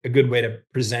just a good way to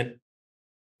present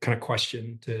kind of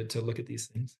question to look at these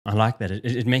things. I like that.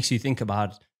 It makes you think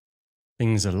about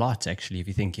things a lot, actually. If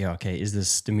you think, yeah, okay, is this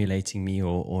stimulating me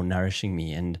or nourishing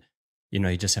me? And, you know,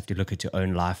 you just have to look at your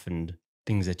own life and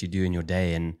things that you do in your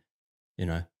day. And, you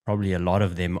know, probably a lot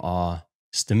of them are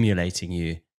stimulating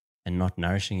you and not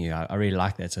nourishing you. I really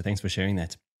like that. So thanks for sharing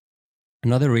that.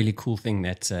 Another really cool thing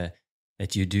that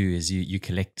you do is you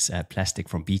collect plastic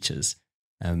from beaches.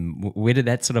 Where did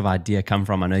that sort of idea come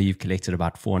from? I know you've collected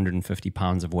about 450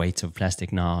 pounds of weight of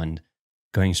plastic now and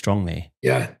going strong there.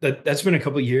 Yeah, that's been a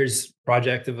couple of years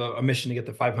project of a mission to get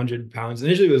to 500 pounds.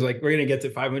 Initially, it was like, we're going to get to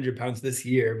 500 pounds this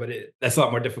year, but that's a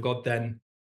lot more difficult than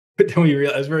we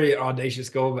realized. It was a very audacious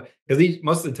goal, but because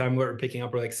most of the time what we're picking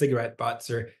up are like cigarette butts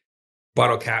or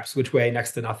bottle caps, which weigh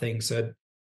next to nothing. So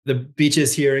the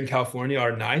beaches here in California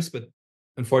are nice, but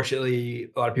unfortunately,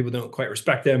 a lot of people don't quite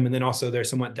respect them. And then also they're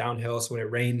somewhat downhill. So when it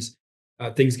rains,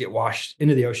 things get washed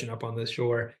into the ocean up on the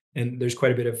shore. And there's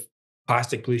quite a bit of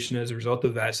plastic pollution as a result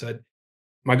of that. So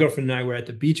my girlfriend and I were at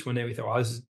the beach one day. We thought, oh,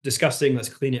 this is disgusting. Let's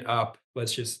clean it up.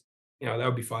 Let's just, that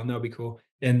would be fun. That would be cool.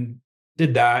 And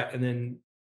did that. And then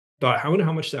thought, I wonder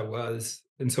how much that was.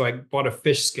 And so I bought a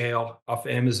fish scale off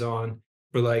Amazon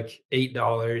for like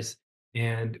 $8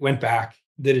 and went back,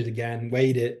 did it again,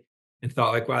 weighed it, and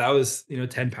thought like, wow, that was,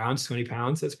 10 pounds, 20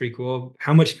 pounds. That's pretty cool.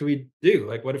 How much could we do?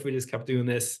 Like, what if we just kept doing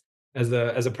this as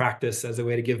a practice, as a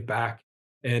way to give back?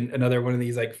 And another one of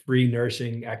these like free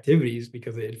nourishing activities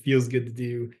because it feels good to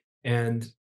do.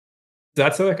 And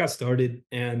that's how I got started.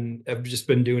 And I've just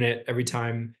been doing it every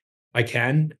time I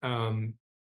can.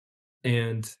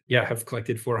 And yeah, have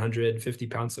collected 450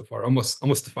 pounds so far, almost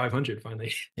to 500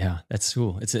 finally. Yeah, that's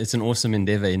cool. It's an awesome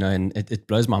endeavor, and it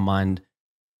blows my mind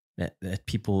that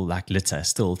people like litter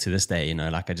still to this day,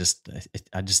 like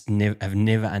I've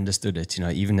never understood it.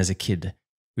 Even as a kid,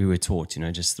 we were taught,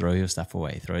 just throw your stuff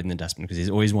away, throw it in the dustbin, because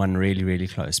there's always one really, really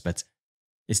close. But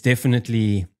it's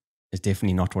definitely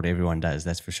not what everyone does.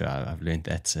 That's for sure. I've learned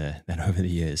that over the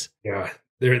years. Yeah,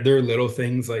 there are little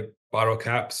things like bottle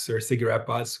caps or cigarette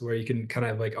butts where you can kind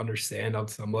of like understand on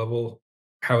some level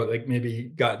how it like maybe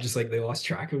got just like they lost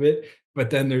track of it. But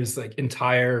then there's like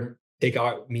entire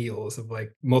takeout meals of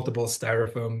like multiple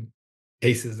styrofoam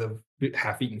cases of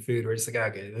half-eaten food where it's like,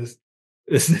 okay, this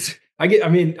I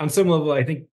mean, on some level, I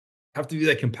think have to be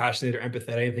like compassionate or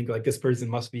empathetic. I think like this person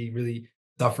must be really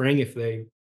suffering if they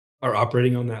are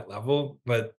operating on that level.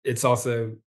 But it's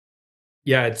also,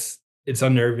 yeah, it's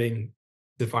unnerving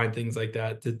to find things like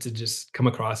that, to just come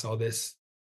across all this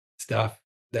stuff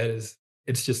that is,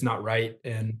 it's just not right.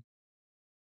 And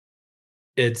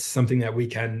it's something that we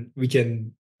can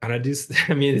kind of do.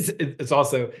 I mean, it's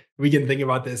also, we can think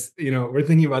about this. We're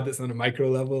thinking about this on a micro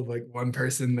level of like one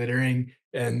person littering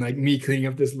and like me cleaning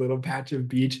up this little patch of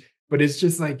beach, but it's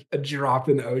just like a drop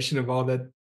in the ocean of all that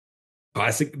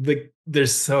plastic. Like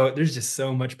there's just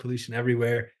so much pollution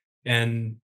everywhere,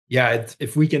 and yeah,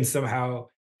 if we can somehow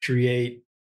create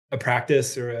a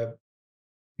practice or a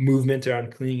movement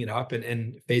around cleaning it up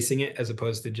and facing it as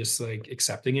opposed to just like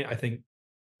accepting it, I think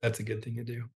that's a good thing to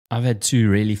do. I've had two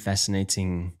really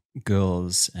fascinating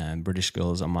girls, British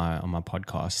girls, on my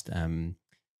podcast.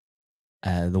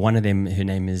 The one of them, her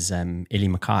name is Ellie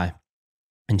Mackay,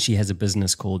 and she has a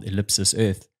business called Ellipsis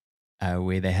Earth,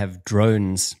 where they have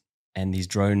drones, and these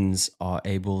drones are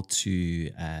able to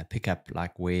pick up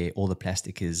like where all the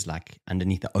plastic is, like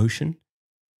underneath the ocean.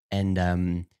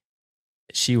 And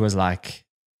she was like,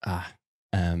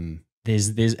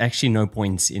 there's actually no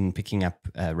point in picking up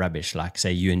rubbish, like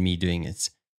say you and me doing it,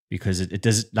 because it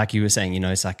does, like you were saying,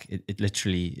 it's like it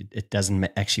literally, it doesn't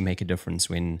actually make a difference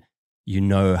when you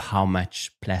know how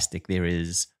much plastic there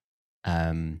is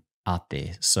out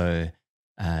there. So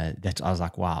that I was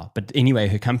like, wow. But anyway,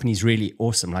 her company's really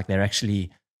awesome. Like they're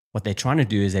actually, what they're trying to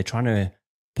do is they're trying to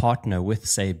partner with,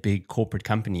 say, big corporate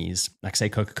companies, like say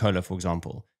Coca-Cola, for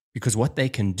example, because what they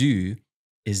can do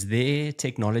is their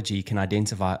technology can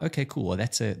identify, okay, cool, well,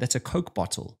 that's a Coke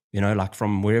bottle, like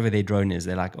from wherever their drone is.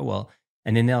 They're like, oh, well,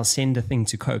 and then they'll send a thing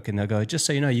to Coke and they'll go, just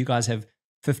so you know, you guys have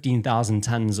 15,000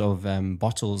 tons of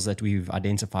bottles that we've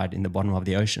identified in the bottom of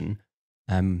the ocean.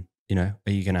 Are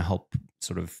you going to help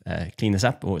sort of clean this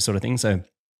up or sort of thing? So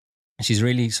she's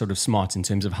really sort of smart in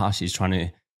terms of how she's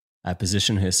trying to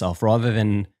position herself, rather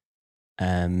than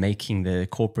making the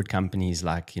corporate companies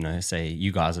like, say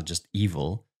you guys are just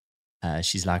evil.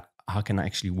 She's like, how can I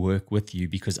actually work with you?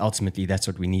 Because ultimately that's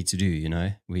what we need to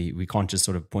do. We can't just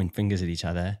sort of point fingers at each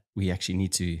other. We actually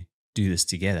need to do this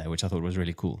together, which I thought was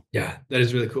really cool. Yeah, that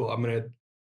is really cool. I'm going to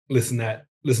listen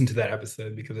to that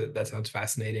episode because that sounds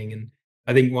fascinating. And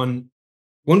I think one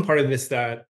part of this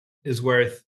that is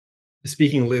worth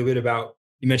speaking a little bit about,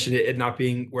 you mentioned it not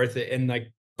being worth it, and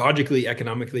like logically,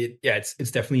 economically, yeah, it's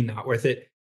definitely not worth it.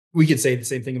 We could say the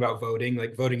same thing about voting.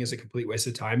 Like voting is a complete waste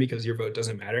of time because your vote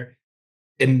doesn't matter.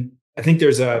 And I think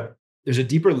there's a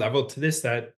deeper level to this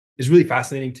that is really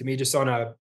fascinating to me, just on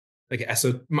a like as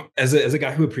a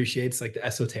guy who appreciates like the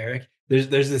esoteric. There's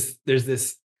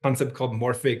this concept called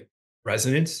morphic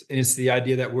resonance, and it's the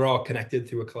idea that we're all connected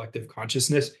through a collective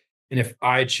consciousness. And if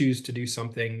I choose to do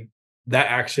something, that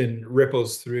action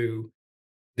ripples through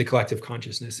the collective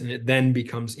consciousness, and it then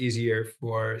becomes easier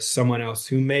for someone else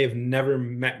who may have never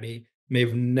met me, may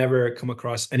have never come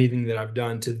across anything that I've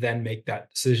done, to then make that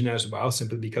decision as well,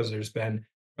 simply because there's been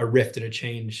a rift and a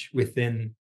change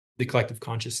within the collective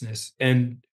consciousness.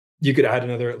 And you could add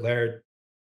another layer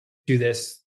to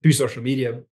this through social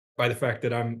media by the fact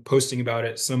that I'm posting about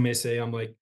it. Some may say I'm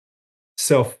like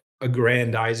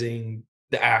self-aggrandizing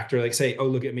the act, or like say, oh,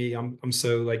 look at me, I'm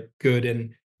so like good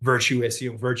and virtuous,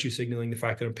 virtue signaling the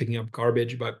fact that I'm picking up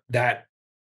garbage. But that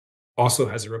also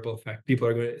has a ripple effect. People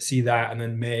are going to see that, and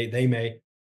then they may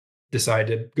decide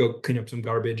to go clean up some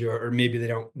garbage, or maybe they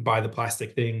don't buy the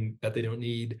plastic thing that they don't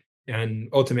need. And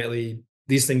ultimately,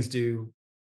 these things do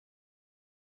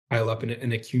pile up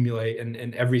and accumulate,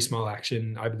 and every small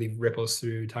action, I believe, ripples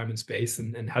through time and space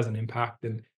and has an impact.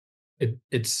 And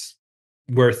it's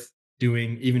worth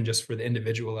doing, even just for the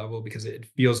individual level, because it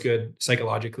feels good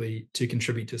psychologically to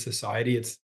contribute to society.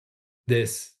 It's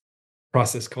this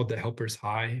process called the helper's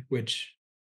high, which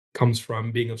comes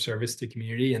from being of service to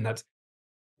community. And that's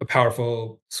a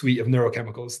powerful suite of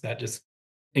neurochemicals that just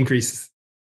increases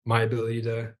my ability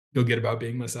to feel good about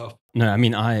being myself. No, I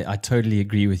mean, I totally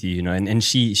agree with you, and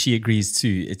she agrees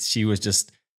too. She was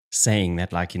just saying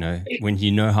that, like, when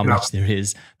you know how much there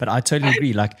is, but I totally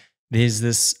agree. Like there's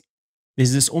this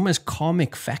almost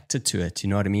karmic factor to it. You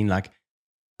know what I mean? Like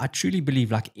I truly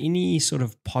believe like any sort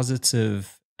of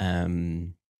positive,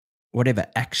 whatever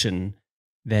action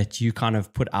that you kind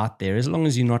of put out there, as long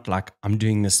as you're not like, I'm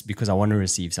doing this because I want to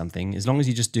receive something, as long as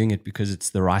you're just doing it because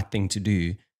it's the right thing to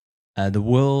do, the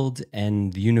world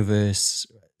and the universe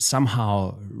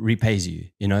somehow repays you.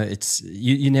 It's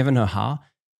you never know how,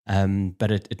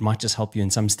 but it might just help you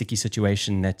in some sticky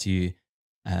situation that you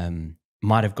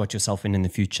might have got yourself in the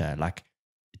future. Like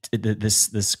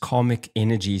this karmic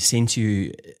energy sent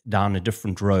you down a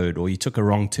different road, or you took a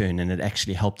wrong turn and it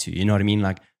actually helped you. You know what I mean?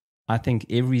 Like, I think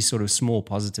every sort of small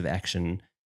positive action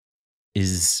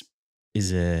is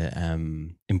a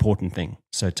important thing.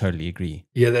 So totally agree.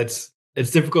 Yeah, it's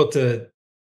difficult to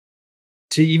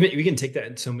even, we can take that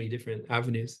in so many different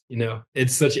avenues.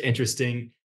 It's such an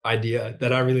interesting idea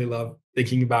that I really love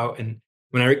thinking about. And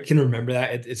when I can remember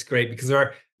that, it's great, because there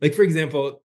are, like, for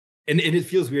example, and it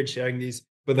feels weird sharing these,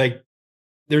 but like,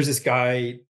 there's this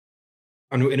guy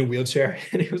in a wheelchair,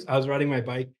 and I was riding my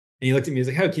bike, and he looked at me, he's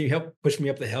like, "How can you help push me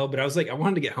up the hill?" But I was like, I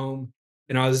wanted to get home,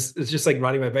 and it's just like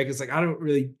riding my bike. It's like, I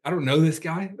don't know this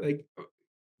guy. Like,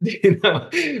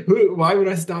 why would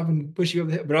I stop and push you up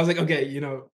the hill? But I was like, okay,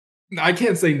 I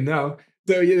can't say no.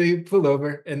 So he pulled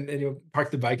over and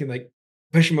parked the bike and like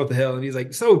push him up the hill, and he's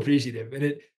like so appreciative,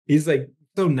 and he's like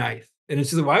so nice. And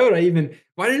it's just, why did I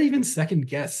even second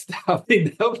guess stopping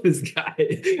to help this guy?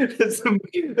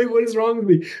 Like, what is wrong with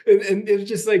me? And it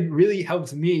just like really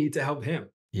helps me to help him.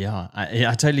 Yeah,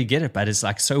 I totally get it, but it's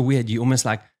like so weird. You almost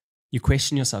like, you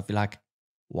question yourself. You're like,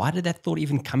 why did that thought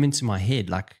even come into my head?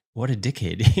 Like, what a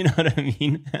dickhead. You know what I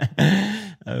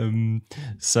mean?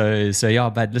 So yeah,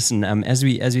 but listen, as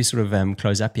we sort of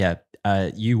close up here,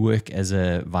 you work as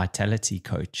a vitality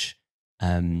coach.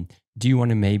 Do you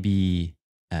want to maybe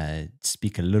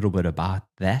speak a little bit about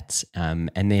that?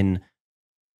 And then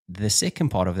the second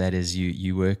part of that is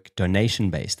you work donation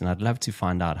based, and I'd love to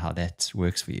find out how that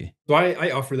works for you. So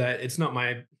I offer that. It's not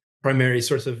my primary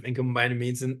source of income by any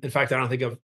means. And in fact, I don't think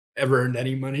I've ever earned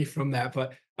any money from that,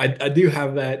 but I do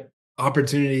have that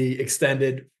opportunity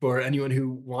extended for anyone who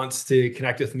wants to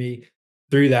connect with me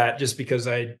through that, just because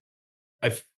I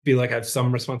feel like I have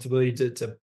some responsibility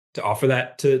to offer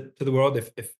that to the world.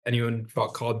 If anyone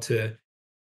felt called to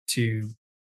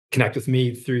connect with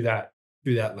me through that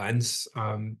lens.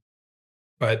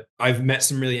 But I've met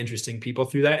some really interesting people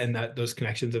through that, and that those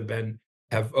connections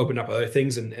have opened up other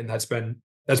things, and that's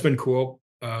been cool.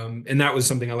 And that was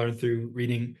something I learned through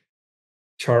reading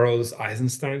Charles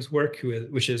Eisenstein's work,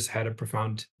 which has had a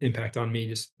profound impact on me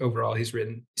just overall. He's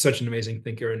such an amazing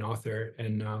thinker and author,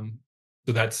 and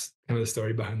so that's kind of the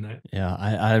story behind that. Yeah,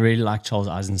 I really like Charles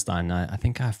Eisenstein. I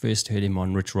think I first heard him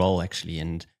on Rich Roll, actually,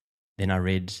 and then I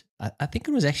read, I think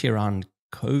it was actually around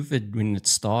COVID when it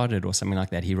started or something like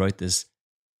that. He wrote this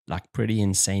like pretty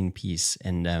insane piece,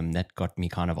 and that got me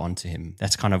kind of onto him.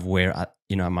 That's kind of where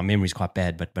my memory's quite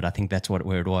bad, but I think that's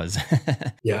where it was.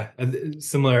 Yeah,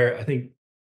 similar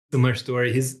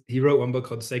story. He wrote one book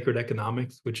called Sacred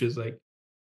Economics, which is like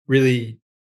really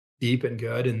deep and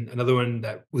good. And another one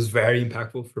that was very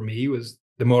impactful for me was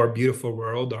The More Beautiful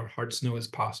World Our Hearts Know Is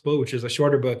Possible, which is a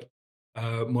shorter book,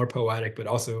 more poetic, but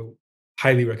also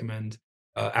highly recommend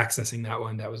accessing that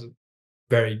one. That was a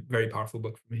very, very powerful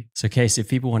book for me. So, Case, if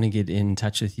people want to get in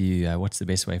touch with you, what's the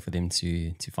best way for them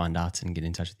to find out and get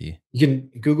in touch with you? You can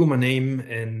Google my name,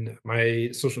 and my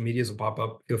social medias will pop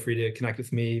up. Feel free to connect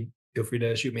with me. Feel free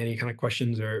to shoot me any kind of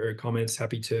questions or comments.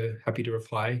 Happy to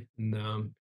reply.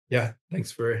 And yeah,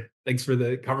 thanks for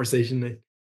the conversation. I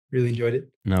really enjoyed it.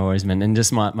 No worries, man. And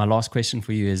just my last question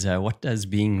for you is, what does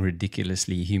being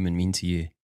ridiculously human mean to you?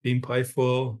 Being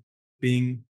playful,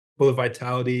 being full of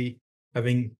vitality,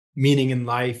 having meaning in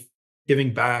life,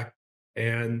 giving back,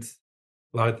 and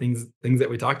a lot of things that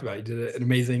we talked about. You did an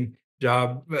amazing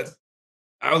job, but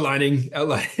outlining a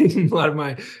lot of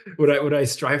my what I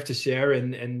strive to share,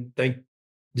 and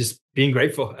just being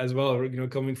grateful as well.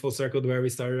 Coming full circle to where we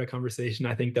started a conversation.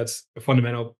 I think that's a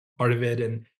fundamental part of it,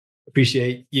 and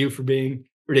appreciate you for being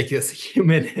ridiculously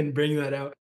human and bringing that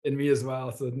out in me as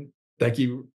well. So thank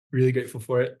you. Really grateful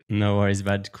for it. No worries,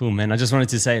 bud. Cool, man. I just wanted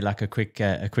to say like a quick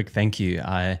thank you.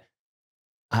 I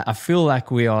feel like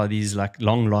we are these like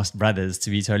long lost brothers, to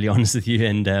be totally honest with you.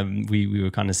 And we were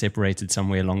kind of separated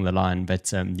somewhere along the line.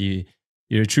 But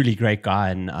you're a truly great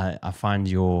guy, and I find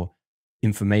your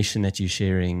information that you're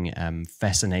sharing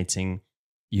fascinating.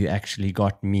 You actually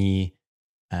got me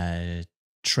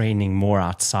training more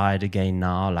outside again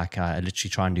now. Like I literally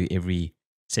try and do every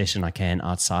session I can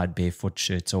outside, barefoot,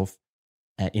 shirts off,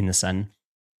 in the sun.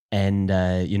 And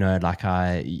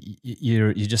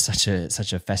you're just such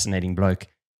a fascinating bloke,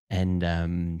 and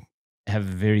have a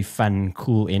very fun,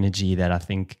 cool energy that I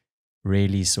think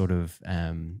really sort of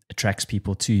attracts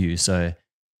people to you. So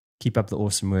keep up the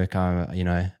awesome work.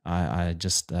 I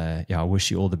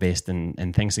wish you all the best,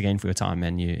 and thanks again for your time,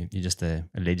 man. You're just a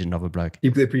legend of a bloke.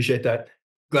 Deeply appreciate that.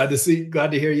 Glad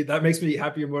to hear you. That makes me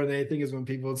happier more than anything, is when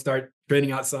people start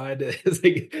training outside. It's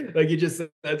like you just said.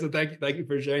 So thank you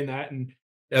for sharing that. And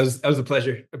that was a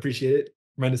pleasure. Appreciate it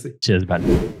tremendously. Cheers, bud.